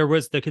because there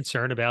was the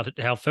concern about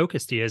how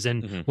focused he is,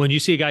 and when you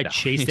see a guy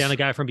chase down a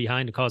guy from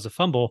behind to cause a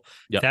fumble,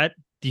 that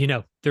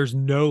there's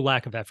no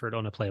lack of effort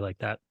on a play like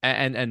that.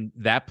 And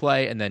that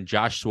play, and then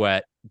Josh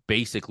Sweat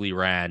basically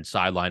ran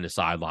sideline to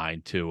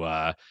sideline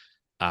to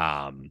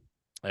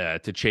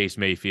chase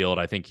Mayfield.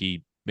 I think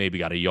he maybe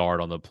got a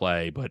yard on the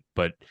play, but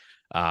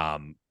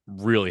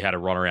really had to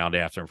run around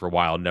after him for a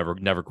while.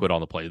 Never quit on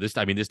the play. This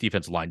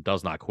defensive line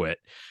does not quit.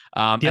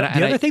 The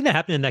other thing that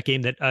happened in that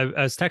game that I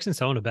was texting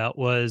someone about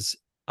was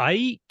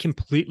I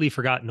completely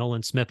forgot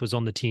Nolan Smith was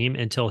on the team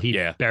until he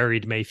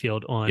buried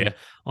Mayfield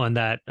on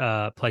that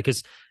play,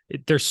 because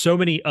there's so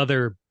many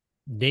other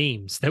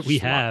names that we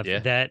have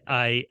that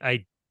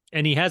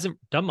and he hasn't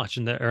done much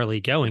in the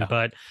early going,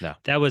 but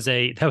that was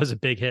a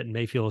big hit, and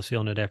Mayfield was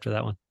feeling it after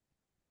that one.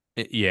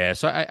 Yeah,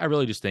 so I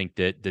really just think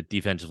that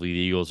defensively the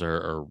Eagles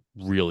are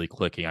really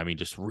clicking. I mean,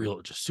 just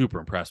super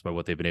impressed by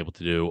what they've been able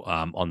to do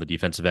on the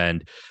defensive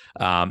end.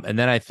 And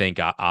then I think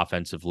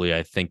offensively,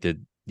 I think that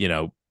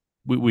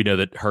we know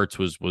that Hurts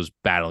was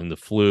battling the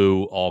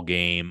flu all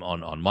game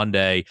on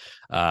Monday.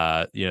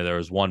 There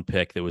was one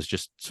pick that was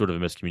just sort of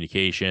a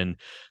miscommunication.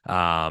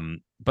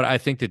 But I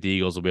think that the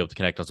Eagles will be able to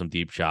connect on some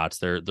deep shots.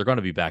 They're going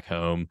to be back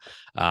home.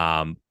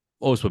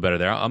 Always put better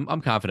there.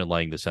 I'm confident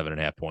laying the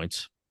 7.5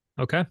 points.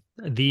 Okay.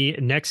 The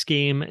next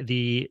game,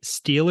 the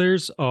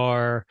Steelers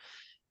are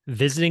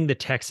visiting the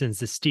Texans.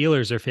 The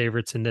Steelers are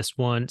favorites in this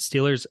one.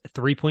 Steelers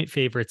 3-point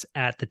favorites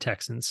at the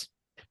Texans.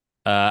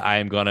 I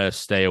am going to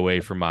stay away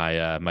from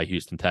my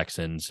Houston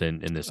Texans in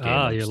this game.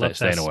 Oh, you're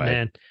staying away,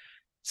 man.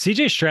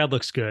 CJ Stroud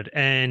looks good,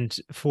 and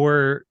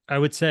for, I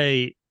would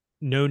say,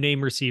 no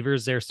name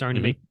receivers, they're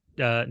starting to make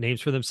names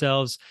for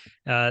themselves.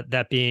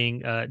 That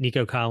being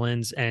Nico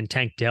Collins and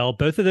Tank Dell.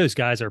 Both of those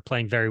guys are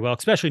playing very well,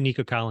 especially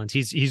Nico Collins.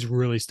 He's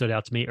really stood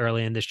out to me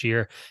early in this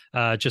year,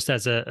 just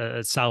as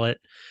a solid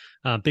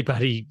big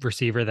body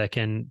receiver that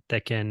can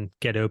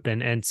get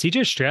open. And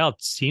CJ Stroud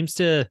seems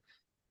to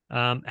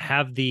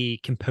have the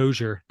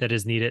composure that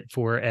is needed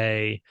for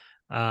a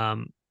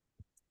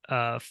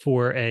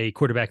for a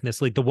quarterback in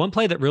this league. The one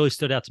play that really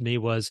stood out to me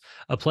was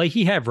a play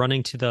he had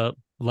running to the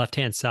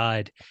left-hand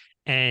side,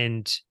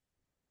 and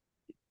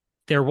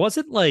there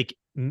wasn't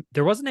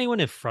anyone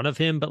in front of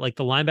him, but like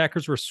the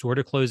linebackers were sort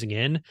of closing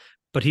in,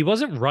 but he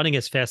wasn't running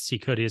as fast as he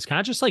could. He was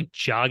kind of just like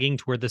jogging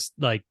toward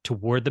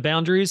toward the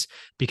boundaries,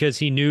 because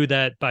he knew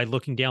that by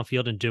looking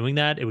downfield and doing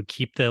that, it would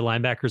keep the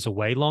linebackers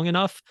away long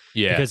enough.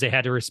 Yeah. Because they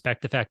had to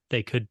respect the fact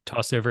they could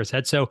toss it over his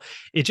head. So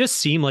it just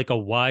seemed like a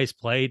wise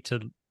play to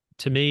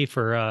me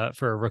for a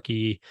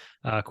rookie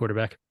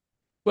quarterback.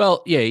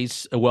 Well, yeah,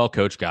 he's a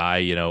well-coached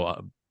guy,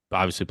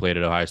 obviously played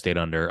at Ohio State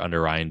under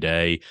Ryan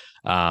Day.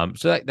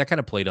 So that kind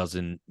of play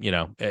doesn't,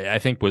 I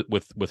think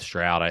with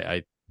Stroud,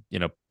 I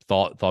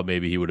thought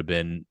maybe he would have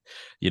been,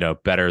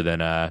 better than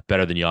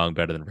Young,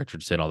 better than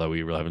Richardson, although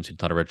we really haven't seen a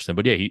ton of Richardson.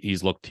 But yeah,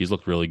 he's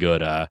looked really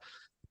good,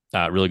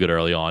 really good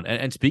early on.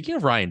 And speaking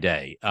of Ryan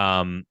Day,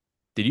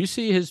 did you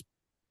see his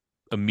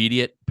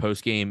immediate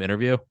post-game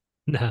interview?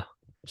 No.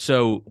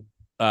 So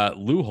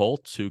Lou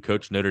Holtz, who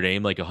coached Notre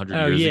Dame like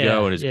 100 years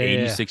ago and is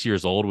 86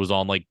 years old, was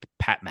on like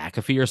Pat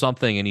McAfee or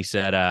something, and he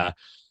said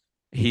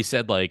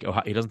like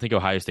he doesn't think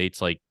Ohio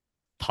State's like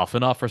tough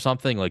enough or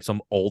something, like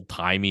some old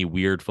timey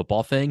weird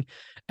football thing.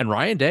 And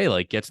Ryan Day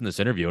like gets in this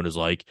interview and is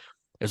like,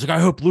 I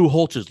hope Lou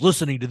Holtz is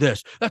listening to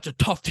this. That's a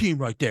tough team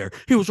right there.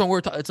 He was wrong.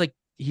 It's like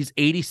he's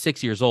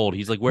 86 years old.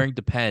 He's like wearing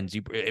Depends.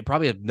 You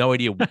probably have no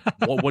idea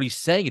what he's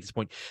saying at this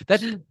point.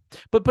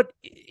 But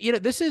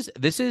this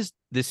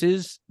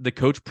is the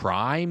Coach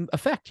Prime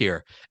effect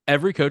here.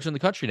 Every coach in the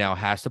country now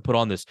has to put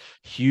on this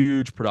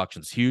huge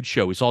productions, huge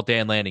show. We saw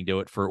Dan Lanning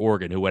do it for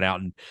Oregon, who went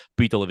out and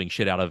beat the living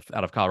shit out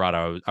of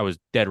Colorado. I was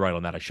dead right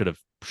on that. I should have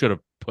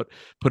put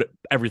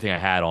everything I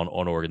had on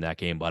Oregon that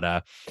game.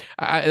 But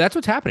that's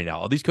what's happening now.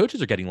 All these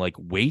coaches are getting like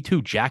way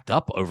too jacked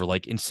up over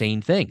like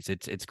insane things.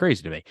 It's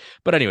crazy to me.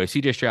 But anyway,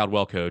 CJ Stroud,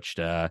 well coached.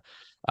 I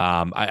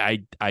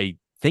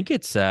think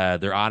it's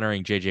they're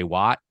honoring JJ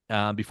Watt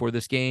before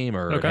this game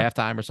or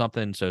halftime or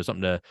something. So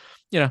something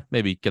to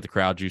maybe get the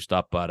crowd juiced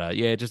up. But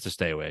yeah, just to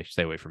stay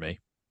away from me.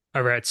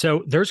 All right.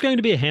 So there's going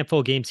to be a handful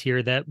of games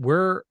here that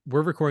we're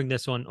recording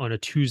this on a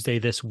Tuesday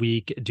this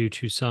week due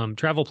to some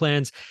travel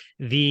plans.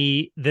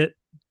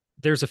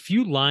 There's a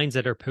few lines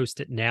that are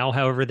posted now.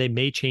 However, they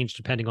may change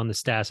depending on the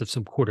status of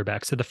some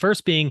quarterbacks. So the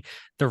first being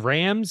the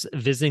Rams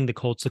visiting the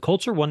Colts. The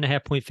Colts are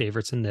 1.5-point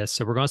favorites in this.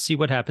 So we're going to see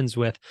what happens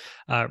with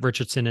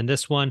Richardson in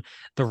this one.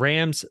 The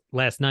Rams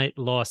last night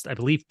lost, I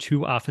believe,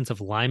 2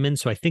 offensive linemen.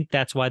 So I think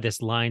that's why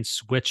this line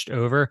switched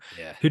over.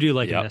 Yeah. Who do you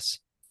like in this?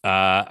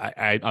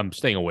 I'm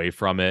staying away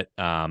from it.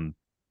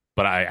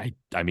 But I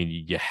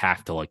mean, you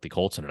have to like the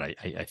Colts in it.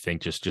 I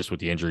think just with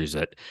the injuries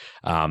that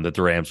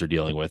the Rams are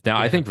dealing with now.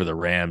 Yeah. I think for the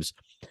Rams,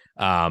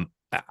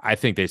 I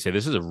think they say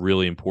this is a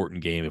really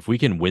important game. If we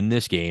can win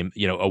this game,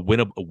 a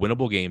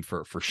winnable game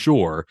for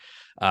sure.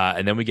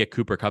 And then we get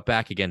Cooper Kupp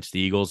back against the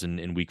Eagles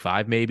in week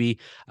 5, maybe.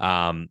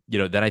 Then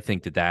I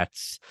think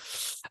that's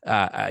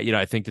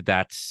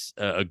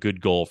a good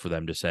goal for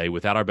them to say.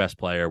 Without our best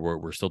player,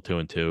 we're still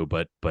 2-2.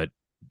 But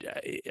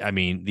I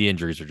mean, the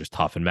injuries are just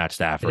tough, and Matt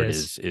Stafford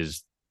is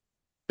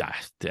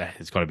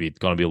it's going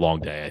to be a long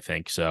day, I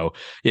think. So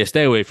yeah,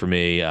 stay away from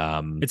me.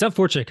 It's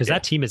unfortunate because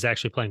that team is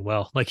actually playing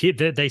well. Like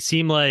they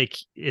seem like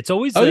it's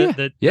always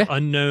the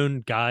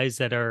unknown guys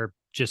that are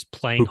just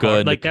playing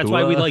hard. Like that's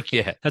why we like.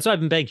 Yeah. That's why I've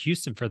been banging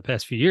Houston for the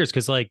past few years,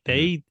 because like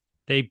they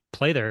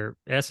play their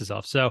asses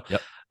off. So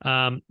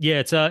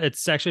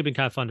it's actually been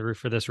kind of fun to root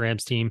for this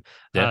Rams team.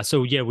 So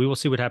we will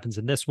see what happens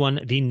in this one.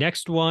 The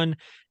next one,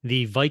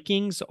 the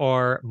Vikings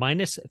are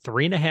minus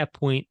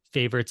 3.5-point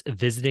favorites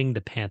visiting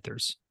the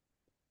Panthers.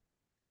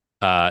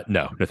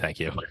 No, thank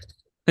you.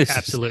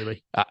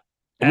 Absolutely. What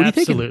are you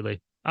thinking?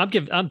 Absolutely.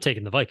 I'm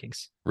taking the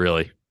Vikings.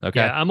 Really? Okay.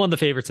 Yeah, I'm on the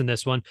favorites in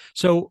this one.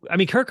 So, I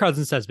mean, Kirk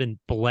Cousins has been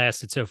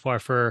blasted so far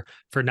for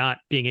not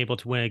being able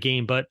to win a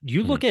game, but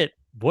you look at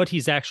what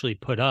he's actually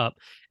put up,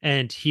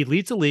 and he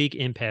leads the league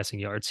in passing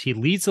yards. He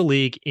leads the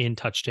league in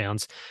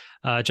touchdowns.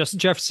 Justin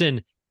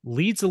Jefferson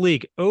leads the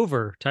league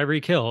over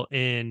Tyreek Hill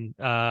in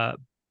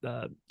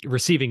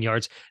receiving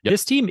yards. Yep.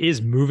 This team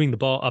is moving the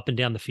ball up and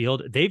down the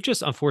field. They've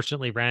just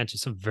unfortunately ran to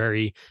some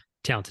very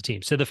talented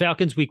teams. So the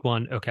Falcons week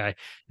 1, okay.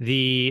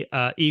 The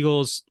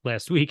Eagles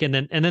last week, and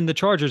then the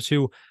Chargers,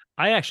 who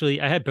I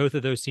had both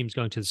of those teams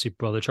going to the Super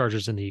Bowl, the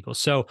Chargers and the Eagles.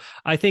 So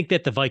I think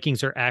that the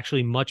Vikings are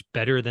actually much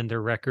better than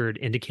their record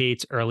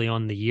indicates early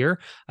on in the year.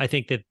 I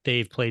think that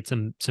they've played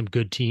some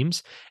good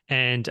teams,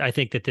 and I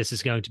think that this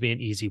is going to be an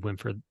easy win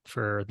for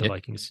the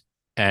Vikings.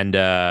 And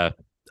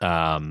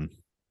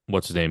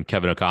what's his name?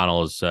 Kevin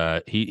O'Connell is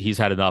he's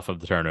had enough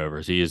of the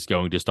turnovers. He is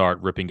going to start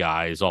ripping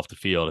guys off the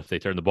field if they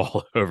turn the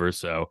ball over.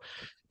 So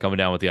coming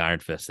down with the iron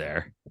fist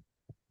there.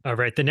 All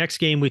right. The next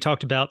game, we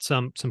talked about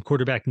some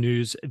quarterback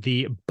news.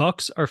 The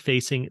Bucs are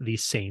facing the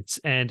Saints,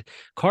 and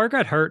Carr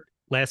got hurt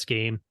last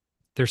game.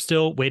 They're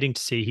still waiting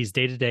to see. He's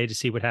day-to-day to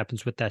see what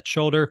happens with that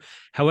shoulder.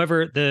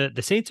 However, the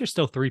Saints are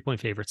still 3-point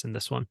favorites in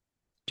this one.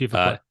 Do you have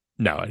a play?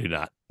 No, I do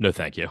not. No,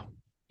 thank you.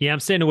 Yeah, I'm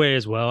staying away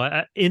as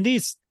well. In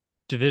these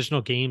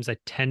divisional games, I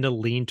tend to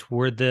lean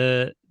toward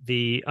the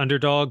the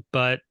underdog,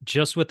 but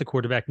just with the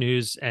quarterback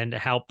news and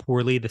how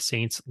poorly the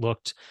Saints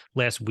looked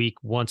last week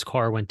once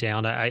Carr went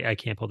down, I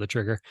can't pull the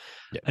trigger.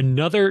 Yeah.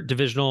 Another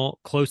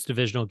close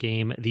divisional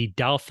game. The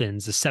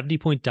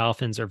 70-point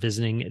Dolphins are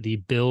visiting the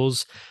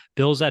Bills.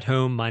 Bills at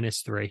home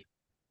 -3.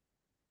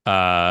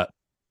 I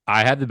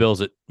had the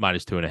Bills at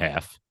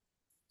 -2.5.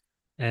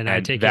 And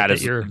I take that it is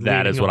that you're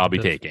that is leaning what on I'll the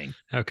be Bills. taking.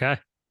 Okay.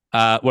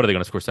 What are they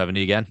going to score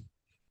 70 again?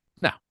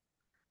 No.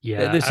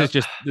 Yeah. This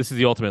is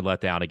the ultimate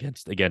letdown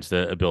against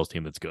a Bills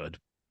team that's good.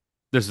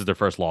 This is their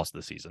first loss of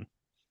the season.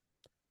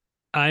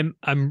 I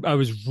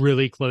was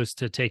really close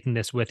to taking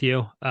this with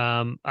you.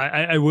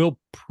 I will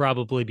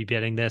probably be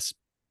betting this.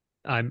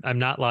 I'm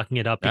not locking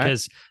it up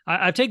because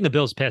I've taken the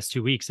Bills past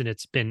 2 weeks and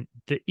it's been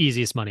the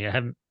easiest money. I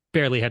haven't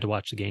barely had to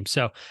watch the game.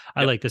 So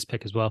I like this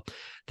pick as well.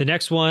 The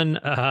next one,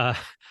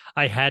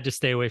 I had to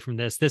stay away from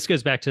this. This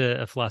goes back to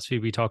a philosophy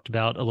we talked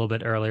about a little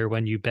bit earlier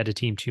when you bet a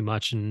team too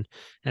much and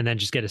then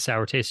just get a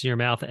sour taste in your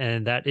mouth.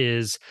 And that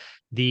is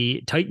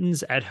the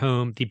Titans at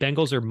home. The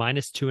Bengals are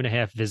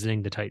 -2.5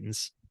 visiting the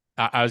Titans.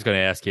 I was going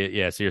to ask you.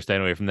 Yeah. So you're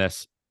staying away from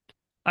this?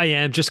 I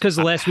am, just because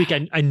the last week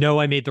I know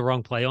I made the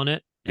wrong play on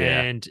it.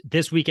 Yeah. And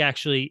this week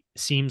actually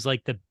seems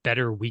like the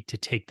better week to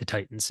take the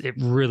Titans. It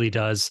really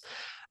does.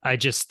 I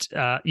just,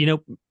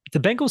 the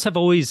Bengals have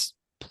always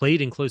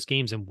played in close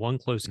games and won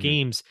close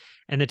games,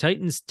 and the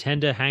Titans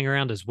tend to hang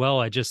around as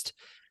well.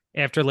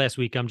 After last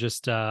week, I'm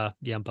just, I'm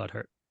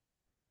butthurt.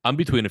 I'm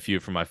between a few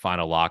for my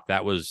final lock.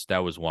 That was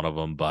one of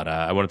them, but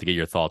I wanted to get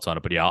your thoughts on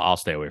it. But yeah, I'll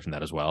stay away from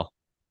that as well.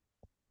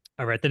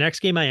 All right. The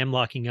next game I am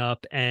locking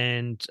up,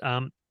 and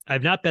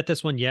I've not bet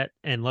this one yet,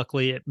 and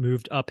luckily it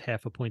moved up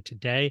half a point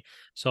today.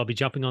 So I'll be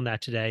jumping on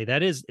that today.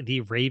 That is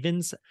the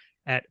Ravens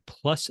at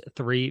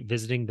 +3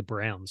 visiting the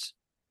Browns.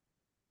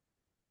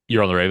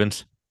 You're on the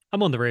Ravens?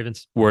 I'm on the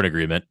Ravens. We're in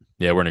agreement.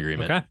 Yeah, we're in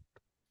agreement. Okay.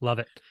 Love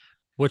it.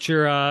 What's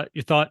your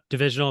thought?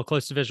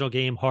 Close divisional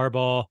game,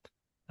 Harbaugh,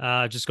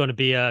 just going to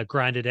be a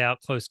grinded out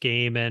close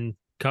game and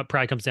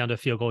probably comes down to a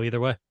field goal either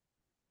way.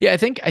 Yeah, I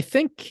think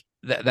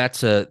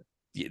that's the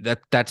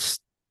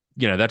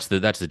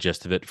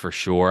gist of it for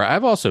sure.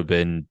 I've also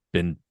been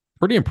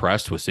pretty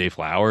impressed with Zay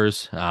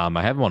Flowers. I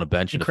have him on a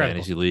bench in a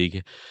fantasy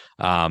league.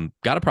 Got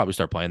to probably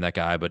start playing that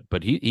guy,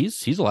 but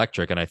he's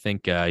electric, and I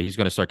think he's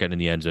going to start getting in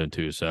the end zone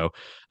too. So,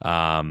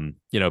 the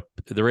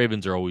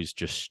Ravens are always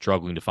just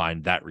struggling to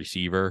find that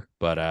receiver,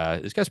 but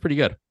this guy's pretty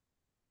good.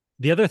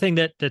 The other thing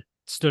that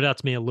stood out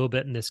to me a little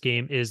bit in this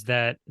game is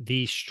that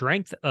the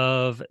strength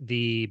of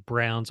the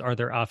Browns are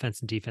their offense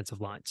and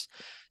defensive lines.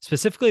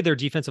 Specifically, their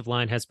defensive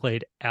line has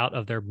played out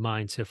of their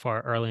mind so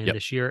far early in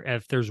this year.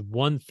 If there's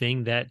one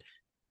thing that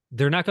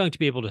they're not going to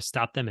be able to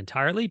stop them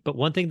entirely, but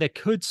one thing that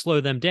could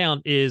slow them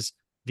down is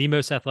the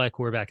most athletic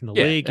quarterback in the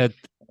league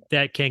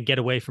that can get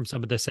away from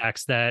some of the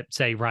sacks that,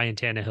 say, Ryan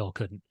Tannehill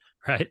couldn't,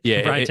 right?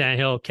 Yeah, Ryan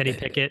Tannehill, Kenny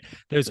Pickett,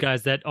 those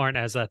guys that aren't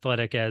as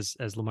athletic as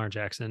Lamar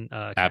Jackson.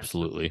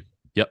 Absolutely.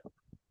 Yep.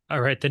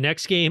 All right. The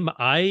next game,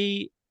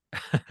 I'm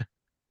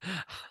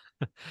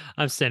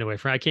staying away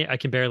from. I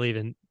can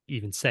barely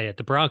even say it.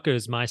 The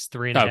Broncos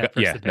 -3.5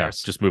 versus the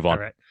Bears. Just move on.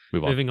 All right.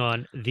 Moving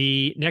on.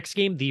 The next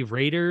game, the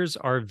Raiders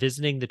are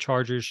visiting the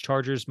Chargers.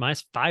 Chargers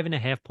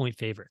 -5.5 point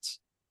favorites.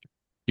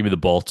 Give me the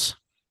Bolts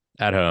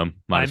at home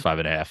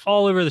 -5.5.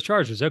 All over the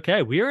Chargers.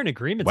 Okay, we are in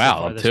agreement.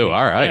 Wow, so far two.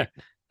 All right,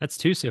 yeah, that's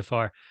 2 so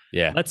far.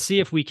 Yeah. Let's see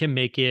if we can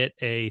make it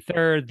a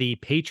third. The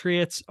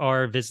Patriots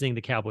are visiting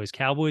the Cowboys.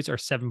 Cowboys are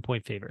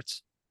 7-point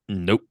favorites.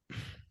 Nope.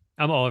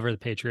 I'm all over the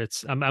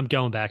Patriots. I'm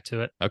going back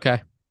to it.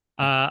 Okay.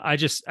 I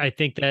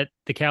think that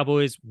the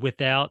Cowboys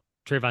without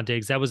Trayvon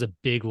Diggs, that was a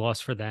big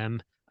loss for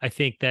them. I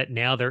think that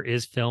now there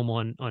is film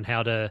on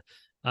how to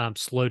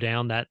slow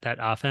down that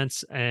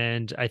offense,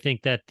 and I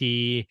think that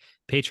the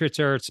Patriots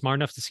are smart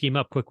enough to scheme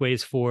up quick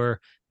ways for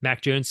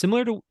Mac Jones,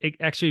 similar to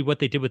actually what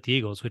they did with the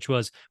Eagles, which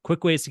was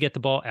quick ways to get the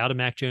ball out of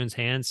Mac Jones'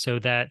 hands so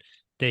that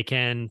they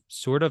can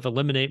sort of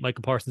eliminate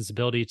Michael Parsons'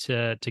 ability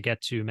to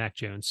get to Mac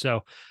Jones.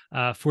 So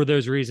for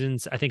those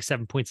reasons, I think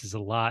 7 points is a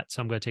lot.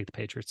 So I'm going to take the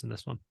Patriots in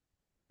this one.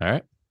 All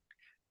right.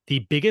 The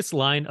biggest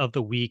line of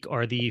the week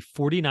are the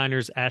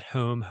 49ers at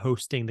home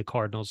hosting the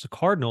Cardinals. The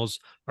Cardinals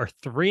are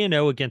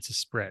 3-0 against the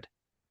spread.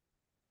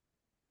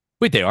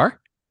 Wait, they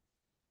are?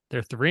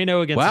 They're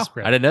 3-0 against the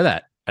spread. I didn't know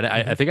that.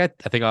 I think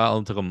I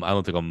only took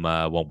them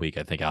 1 week,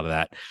 I think, out of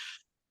that.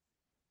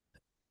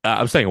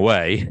 I'm staying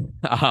away.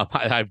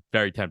 I'm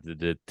very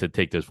tempted to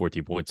take those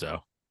 14 points,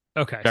 though.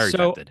 Okay. Very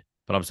tempted,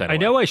 but I'm staying away. I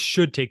know I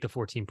should take the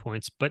 14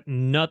 points, but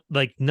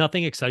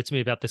nothing excites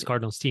me about this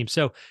Cardinals team.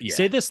 So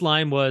say this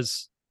line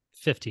was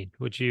 15.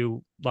 Would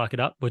you lock it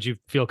up? Would you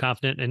feel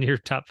confident in your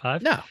top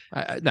 5? No.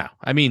 No.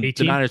 I mean,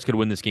 18? The Niners could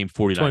win this game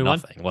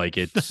 49-0. Like,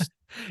 it's...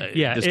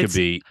 this could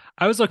be...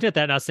 I was looking at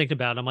that and I was thinking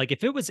about it. I'm like,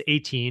 if it was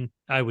 18,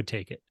 I would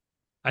take it.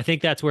 I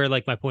think that's where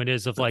like my point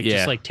is of like,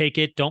 just like take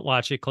it, don't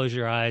watch it, close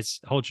your eyes,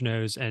 hold your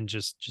nose, and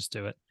just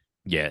do it.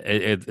 Yeah,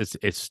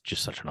 it's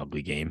just such an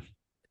ugly game.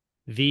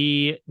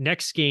 The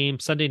next game,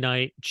 Sunday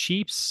night,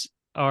 Chiefs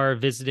are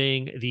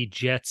visiting the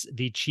Jets.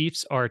 The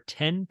Chiefs are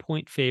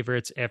 10-point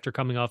favorites after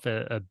coming off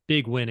a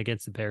big win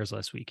against the Bears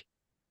last week.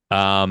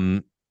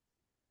 Um,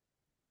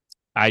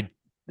 I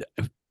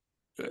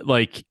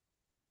like.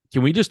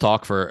 Can we just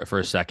talk for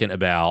a second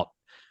about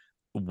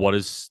what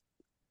is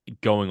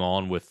going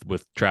on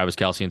with Travis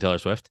Kelce and Taylor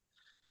Swift?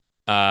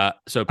 So I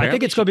think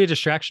apparently it's going to be a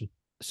distraction.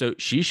 so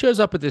she shows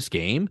up at this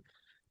game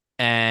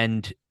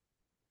and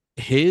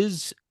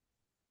his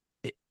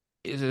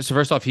so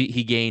first off,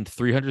 he gained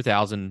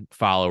 300,000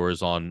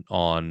 followers on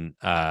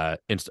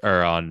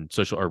or on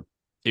social, or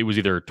it was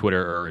either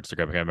Twitter or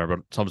Instagram, I can't remember,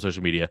 but some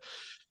social media.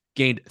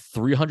 Gained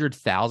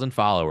 300,000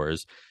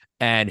 followers,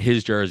 and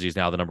his jersey is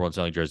now the number one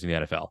selling jersey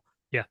in the NFL.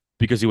 Yeah,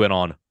 because he went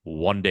on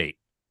one date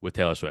with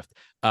Taylor Swift.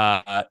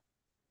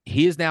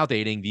 He is now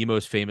dating the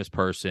most famous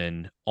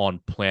person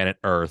on planet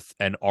Earth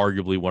and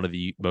arguably one of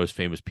the most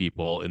famous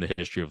people in the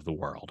history of the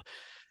world.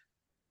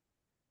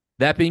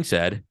 That being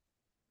said,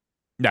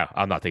 no,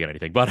 I'm not taking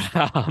anything, but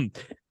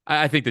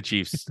I think the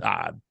Chiefs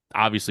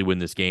obviously win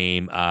this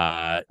game.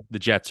 The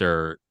Jets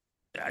are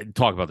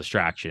talk about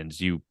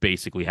distractions. You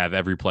basically have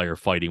every player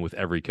fighting with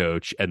every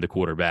coach and the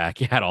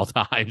quarterback at all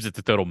times. It's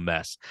a total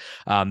mess.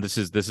 This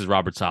is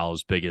Robert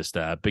Sala's biggest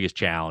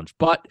challenge,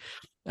 but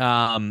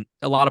a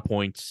lot of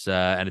points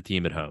and a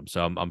team at home.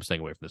 So I'm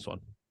staying away from this one.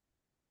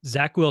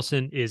 Zach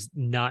Wilson is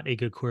not a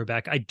good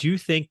quarterback. I do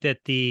think that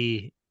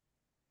the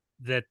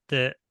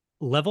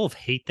level of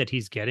hate that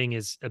he's getting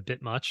is a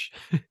bit much.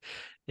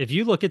 If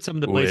you look at some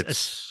of the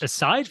plays,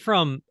 aside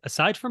from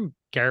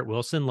Garrett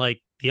Wilson,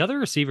 like the other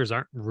receivers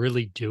aren't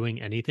really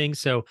doing anything.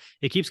 So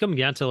it keeps coming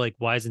down to like,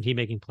 why isn't he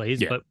making plays?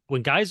 Yeah. But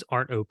when guys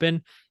aren't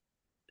open,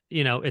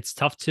 it's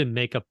tough to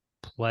make a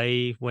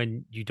play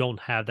when you don't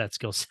have that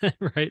skill set,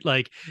 right?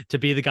 Like to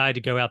be the guy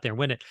to go out there and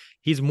win it.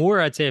 He's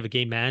more, I'd say, of a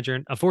game manager.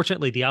 And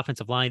unfortunately, the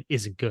offensive line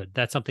isn't good.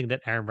 That's something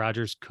that Aaron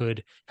Rodgers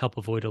could help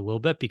avoid a little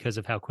bit because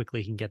of how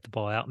quickly he can get the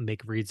ball out and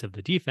make reads of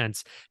the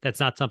defense. That's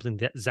not something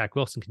that Zach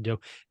Wilson can do.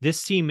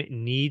 This team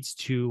needs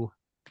to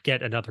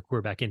get another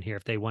quarterback in here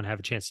if they want to have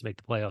a chance to make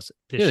the playoffs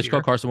this year. It's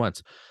called Carson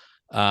Wentz.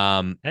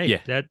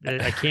 That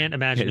I can't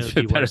imagine it's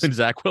better than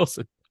Zach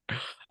Wilson.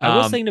 I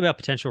was thinking about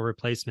potential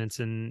replacements,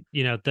 and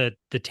the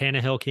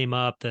Tannehill came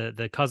up,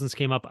 the Cousins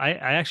came up. I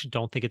actually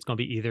don't think it's going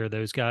to be either of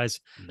those guys.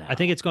 No, I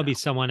think it's going to be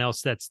someone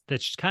else that's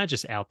kind of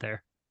just out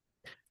there,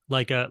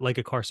 like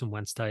a Carson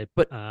Wentz type.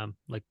 But I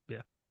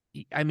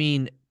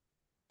mean,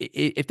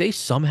 if they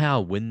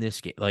somehow win this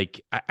game,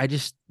 like I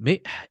just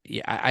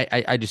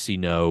see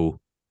no.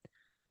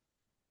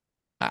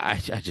 I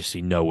just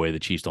see no way the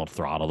Chiefs don't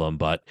throttle them.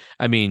 But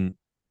I mean,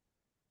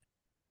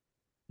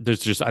 I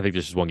think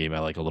there's just one game I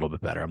like a little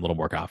bit better. I'm a little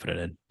more confident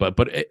in.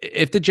 But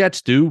if the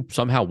Jets do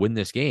somehow win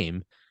this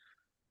game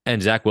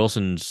and Zach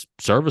Wilson's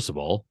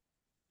serviceable,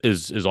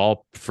 is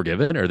all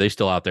forgiven, or are they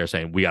still out there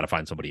saying we got to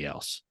find somebody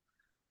else?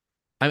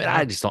 I mean,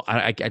 I just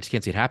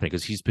can't see it happening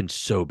because he's been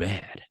so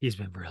bad. He's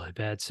been really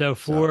bad. So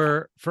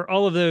for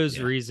all of those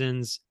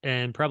reasons,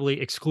 and probably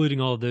excluding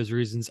all of those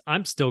reasons,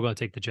 I'm still going to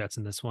take the Jets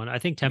in this one. I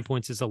think 10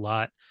 points is a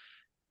lot.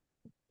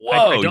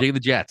 Whoa, take the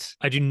Jets.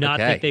 I do not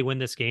think they win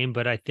this game,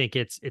 but I think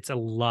it's a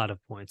lot of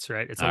points,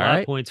 right? It's a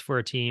lot of points for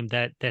a team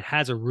that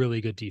has a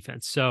really good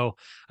defense. So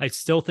I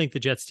still think the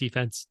Jets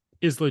defense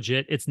is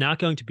legit. It's not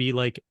going to be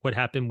like what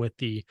happened with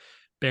the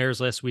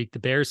Bears last week. The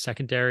Bears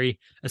secondary,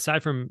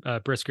 aside from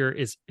Brisker,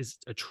 is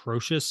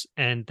atrocious,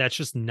 and that's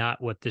just not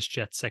what this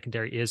Jets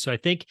secondary is. So I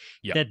think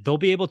that they'll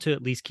be able to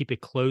at least keep it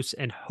close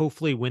and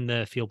hopefully win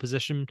the field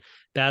position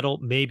battle.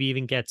 Maybe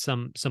even get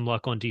some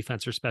luck on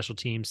defense or special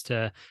teams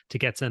to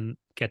get them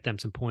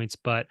some points.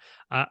 But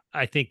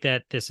I think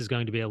that this is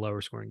going to be a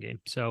lower scoring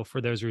game. So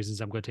for those reasons,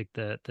 I'm going to take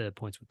the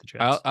points with the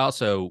Jets. I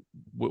also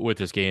with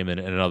this game and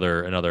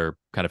another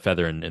kind of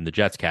feather in the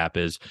Jets cap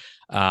is,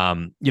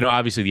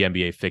 obviously the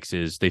NBA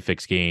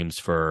fix games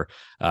for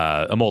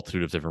a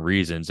multitude of different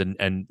reasons, and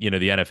the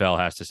NFL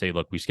has to say,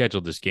 look, we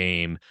scheduled this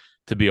game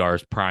to be our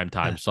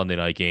primetime Sunday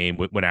night game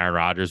when Aaron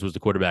Rodgers was the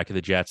quarterback of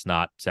the Jets,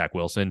 not Zach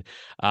Wilson.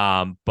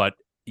 But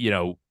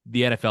the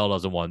NFL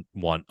doesn't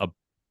want a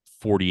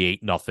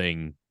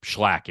 48-0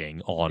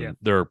 shellacking on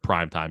their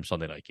primetime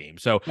Sunday night game.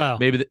 So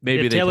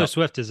maybe Taylor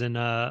Swift is in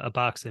a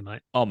box. They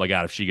might. Oh my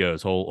God! If she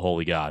goes,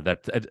 holy God,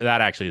 that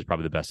actually is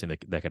probably the best thing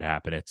that could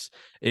happen. It's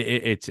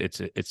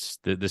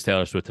this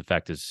Taylor Swift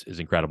effect is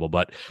incredible.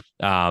 But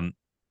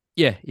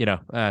maybe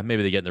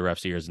they get in the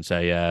refs' ears and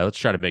say, let's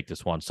try to make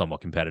this one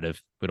somewhat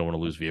competitive. We don't want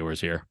to lose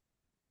viewers here.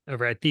 All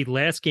right. The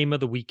last game of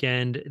the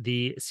weekend,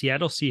 the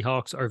Seattle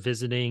Seahawks are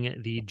visiting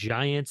the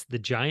Giants. The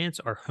Giants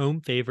are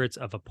home favorites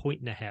of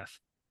 1.5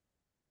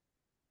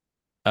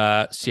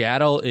 points.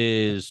 Seattle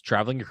is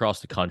traveling across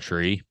the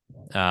country.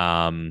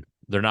 They're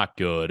not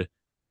good.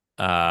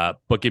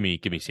 But give me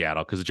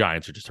Seattle because the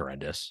Giants are just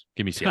horrendous.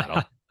 Give me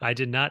Seattle. I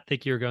did not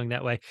think you were going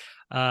that way.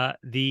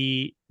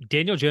 The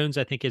Daniel Jones,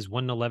 I think, is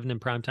 1-11 in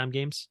primetime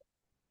games.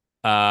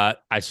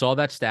 I saw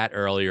that stat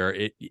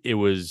earlier. It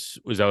was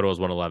that what it was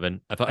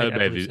 111? I thought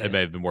it may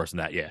have been worse than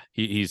that. Yeah,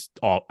 he's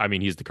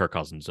the Kirk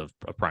Cousins of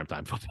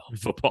primetime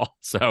football.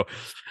 So,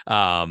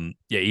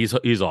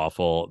 he's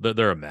awful.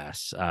 They're a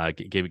mess.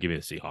 Give me the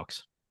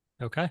Seahawks.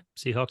 Okay.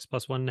 Seahawks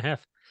plus 1.5.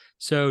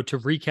 So to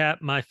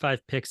recap, my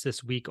 5 picks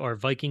this week are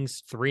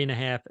Vikings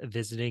 3.5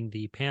 visiting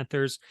the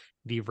Panthers,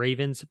 the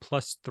Ravens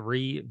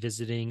 +3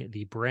 visiting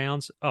the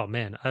Browns. Oh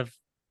man, I've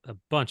a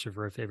bunch of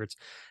road favorites.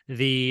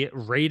 The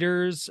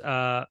Raiders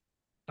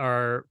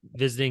are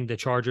visiting the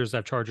Chargers. I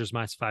have Chargers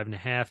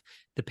 -5.5.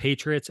 The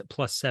Patriots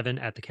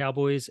 +7 at the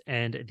Cowboys,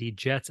 and the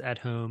Jets at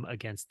home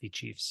against the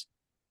Chiefs.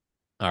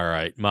 All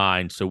right,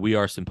 mine. So we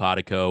are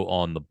simpatico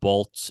on the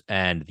Bolts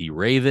and the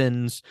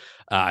Ravens.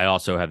 I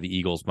also have the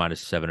Eagles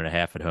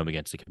 -7.5 at home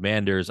against the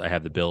Commanders. I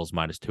have the Bills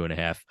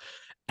 -2.5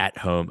 at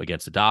home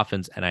against the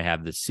Dolphins, and I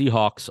have the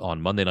Seahawks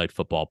on Monday Night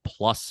Football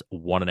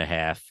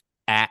 +1.5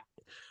 at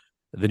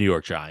the New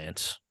York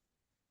Giants.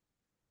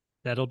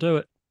 That'll do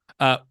it.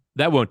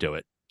 That won't do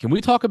it. Can we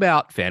talk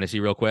about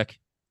fantasy real quick?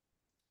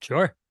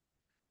 Sure.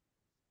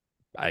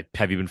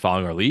 Have you been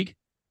following our league?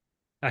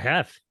 I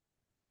have.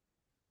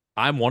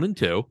 I'm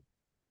 1-2.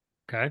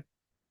 Okay.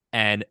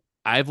 And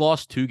I've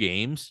lost 2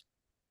 games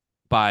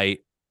by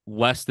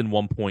less than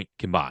 1 point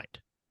combined.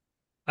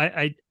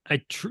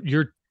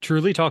 You're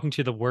truly talking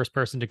to the worst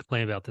person to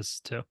complain about this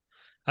too.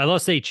 I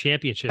lost a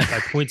championship by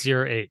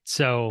 0.08.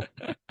 So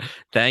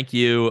thank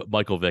you,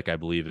 Michael Vick, I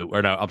believe it.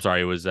 Or no, I'm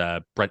sorry, it was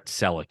Brent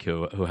Selleck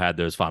who had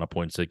those final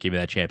points that gave me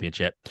that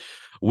championship.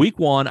 Week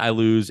 1, I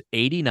lose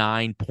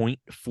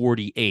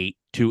 89.48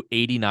 to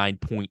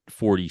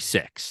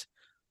 89.46,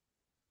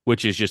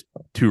 which is just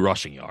 2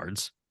 rushing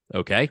yards.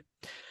 Okay.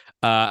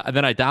 And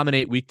then I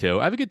dominate week 2.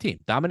 I have a good team.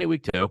 Dominate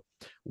week 2.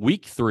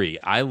 Week 3,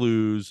 I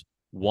lose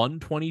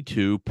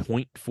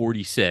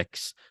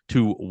 122.46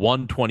 to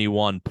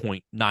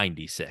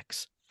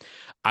 121.96.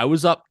 I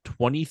was up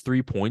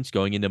 23 points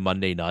going into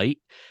Monday night,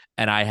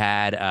 and I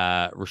had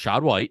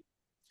Rachaad White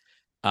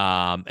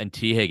and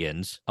T.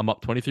 Higgins. I'm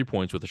up 23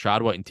 points with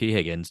Rachaad White and T.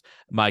 Higgins.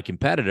 My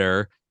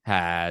competitor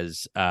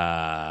has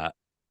DeAndre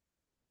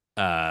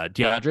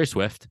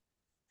Swift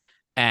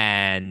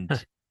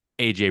and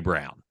A.J.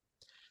 Brown.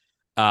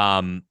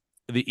 The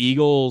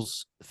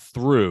Eagles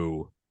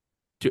threw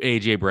to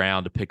A.J.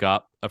 Brown to pick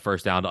up a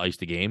first down to ice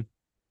the game,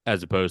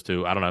 as opposed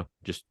to, I don't know,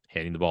 just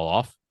handing the ball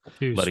off,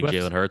 letting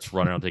Jalen Hurts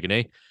run around and take a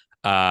knee.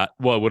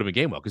 Well, it would have been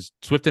game well because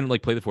Swift didn't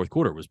play the fourth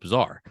quarter. It was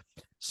bizarre.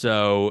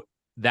 So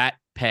that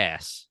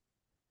pass,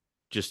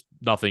 just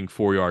nothing,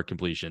 4-yard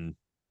completion,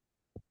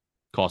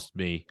 cost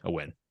me a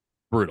win.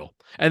 Brutal.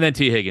 And then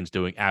T. Higgins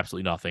doing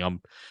absolutely nothing.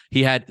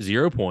 He had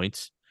 0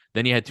 points.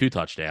 Then he had 2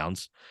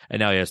 touchdowns, and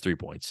now he has 3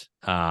 points.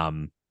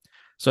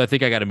 So I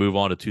think I got to move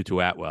on to Tutu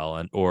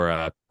Atwell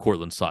or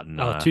Cortland Sutton.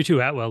 Tutu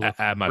Atwell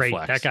at my great.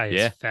 flex. That guy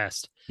is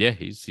fast. Yeah,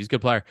 he's a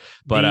good player.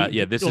 But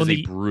this is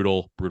a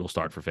brutal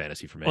start for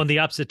fantasy for me. On the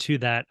opposite to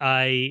that,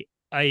 I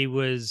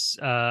was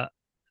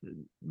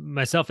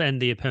myself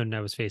and the opponent I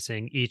was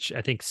facing each,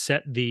 I think,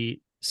 set the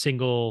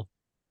single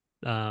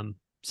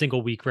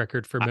week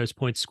record for most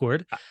points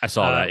scored. I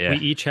saw that. Yeah, we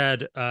each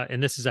had,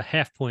 and this is a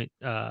half point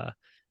per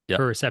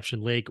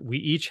reception league. We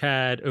each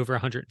had over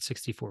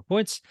 164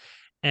 points.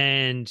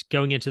 And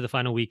going into the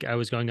final week, I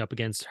was going up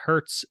against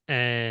Hurts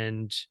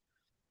and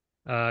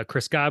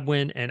Chris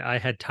Godwin, and I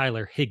had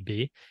Tyler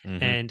Higbee,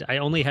 and I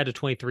only had a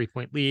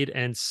 23-point lead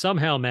and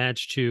somehow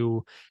managed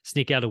to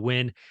sneak out a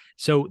win.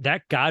 So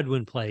that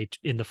Godwin play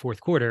in the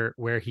fourth quarter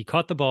where he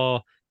caught the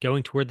ball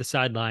going toward the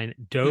sideline,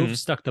 dove,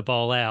 stuck the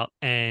ball out,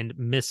 and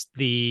missed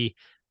the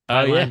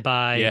line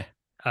by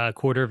a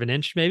quarter of an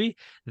inch, maybe.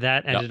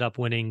 That ended up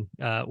winning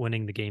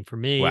the game for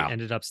me. Wow.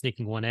 Ended up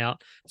sneaking one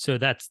out. So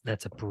that's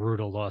a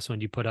brutal loss when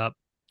you put up,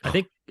 I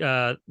think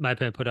my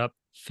opponent put up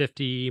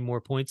 50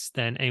 more points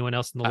than anyone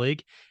else in the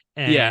league.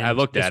 And I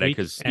looked at it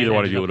because either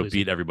one of you would have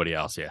beat everybody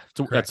else. Yeah,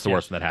 so that's the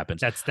worst when that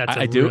happens. That's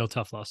a real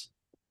tough loss.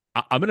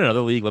 I'm in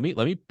another league. Let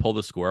me pull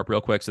the score up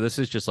real quick. So this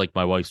is just like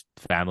my wife's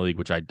family league,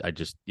 which I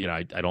just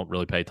I don't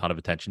really pay a ton of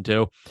attention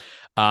to.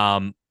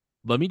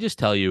 Let me just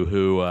tell you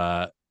who.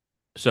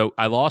 So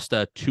I lost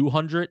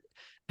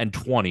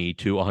 220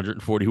 to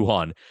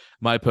 141.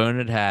 My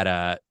opponent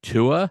had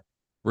Tua,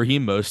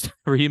 Raheem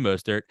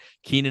Mostert,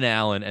 Keenan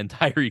Allen, and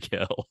Tyreek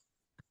Hill.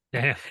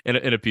 Yeah. In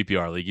a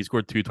PPR league, he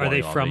scored 220. Are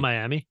they from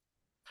Miami?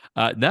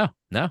 No.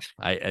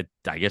 I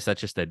guess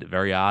that's just a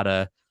very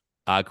odd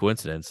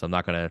coincidence. I'm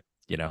not gonna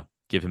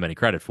give him any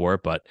credit for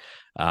it, but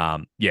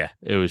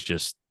it was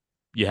just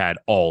you had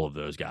all of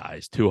those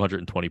guys.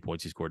 220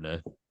 points he scored in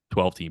a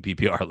 12-team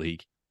PPR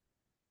league.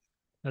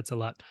 That's a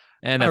lot.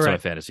 And that's my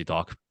fantasy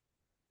talk.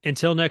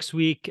 Until next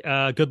week,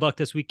 good luck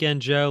this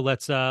weekend, Joe.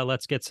 Let's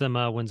get some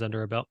wins under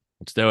our belt.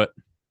 Let's do it.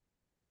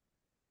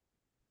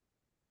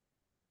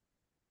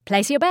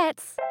 Place your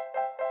bets.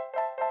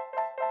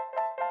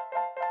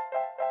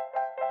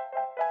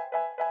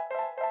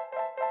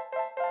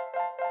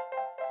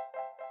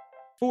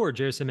 For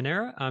Joe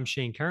Simonera, I'm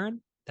Shane Curran.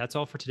 That's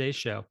all for today's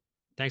show.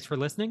 Thanks for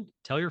listening.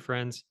 Tell your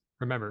friends.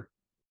 Remember,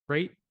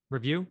 rate,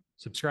 review,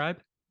 subscribe,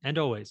 and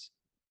always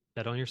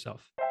bet on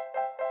yourself.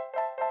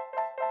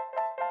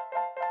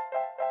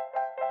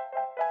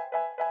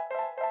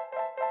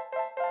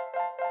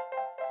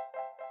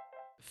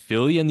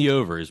 Philly and the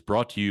Over is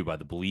brought to you by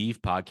the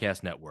Believe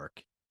Podcast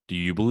Network. Do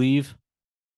you believe?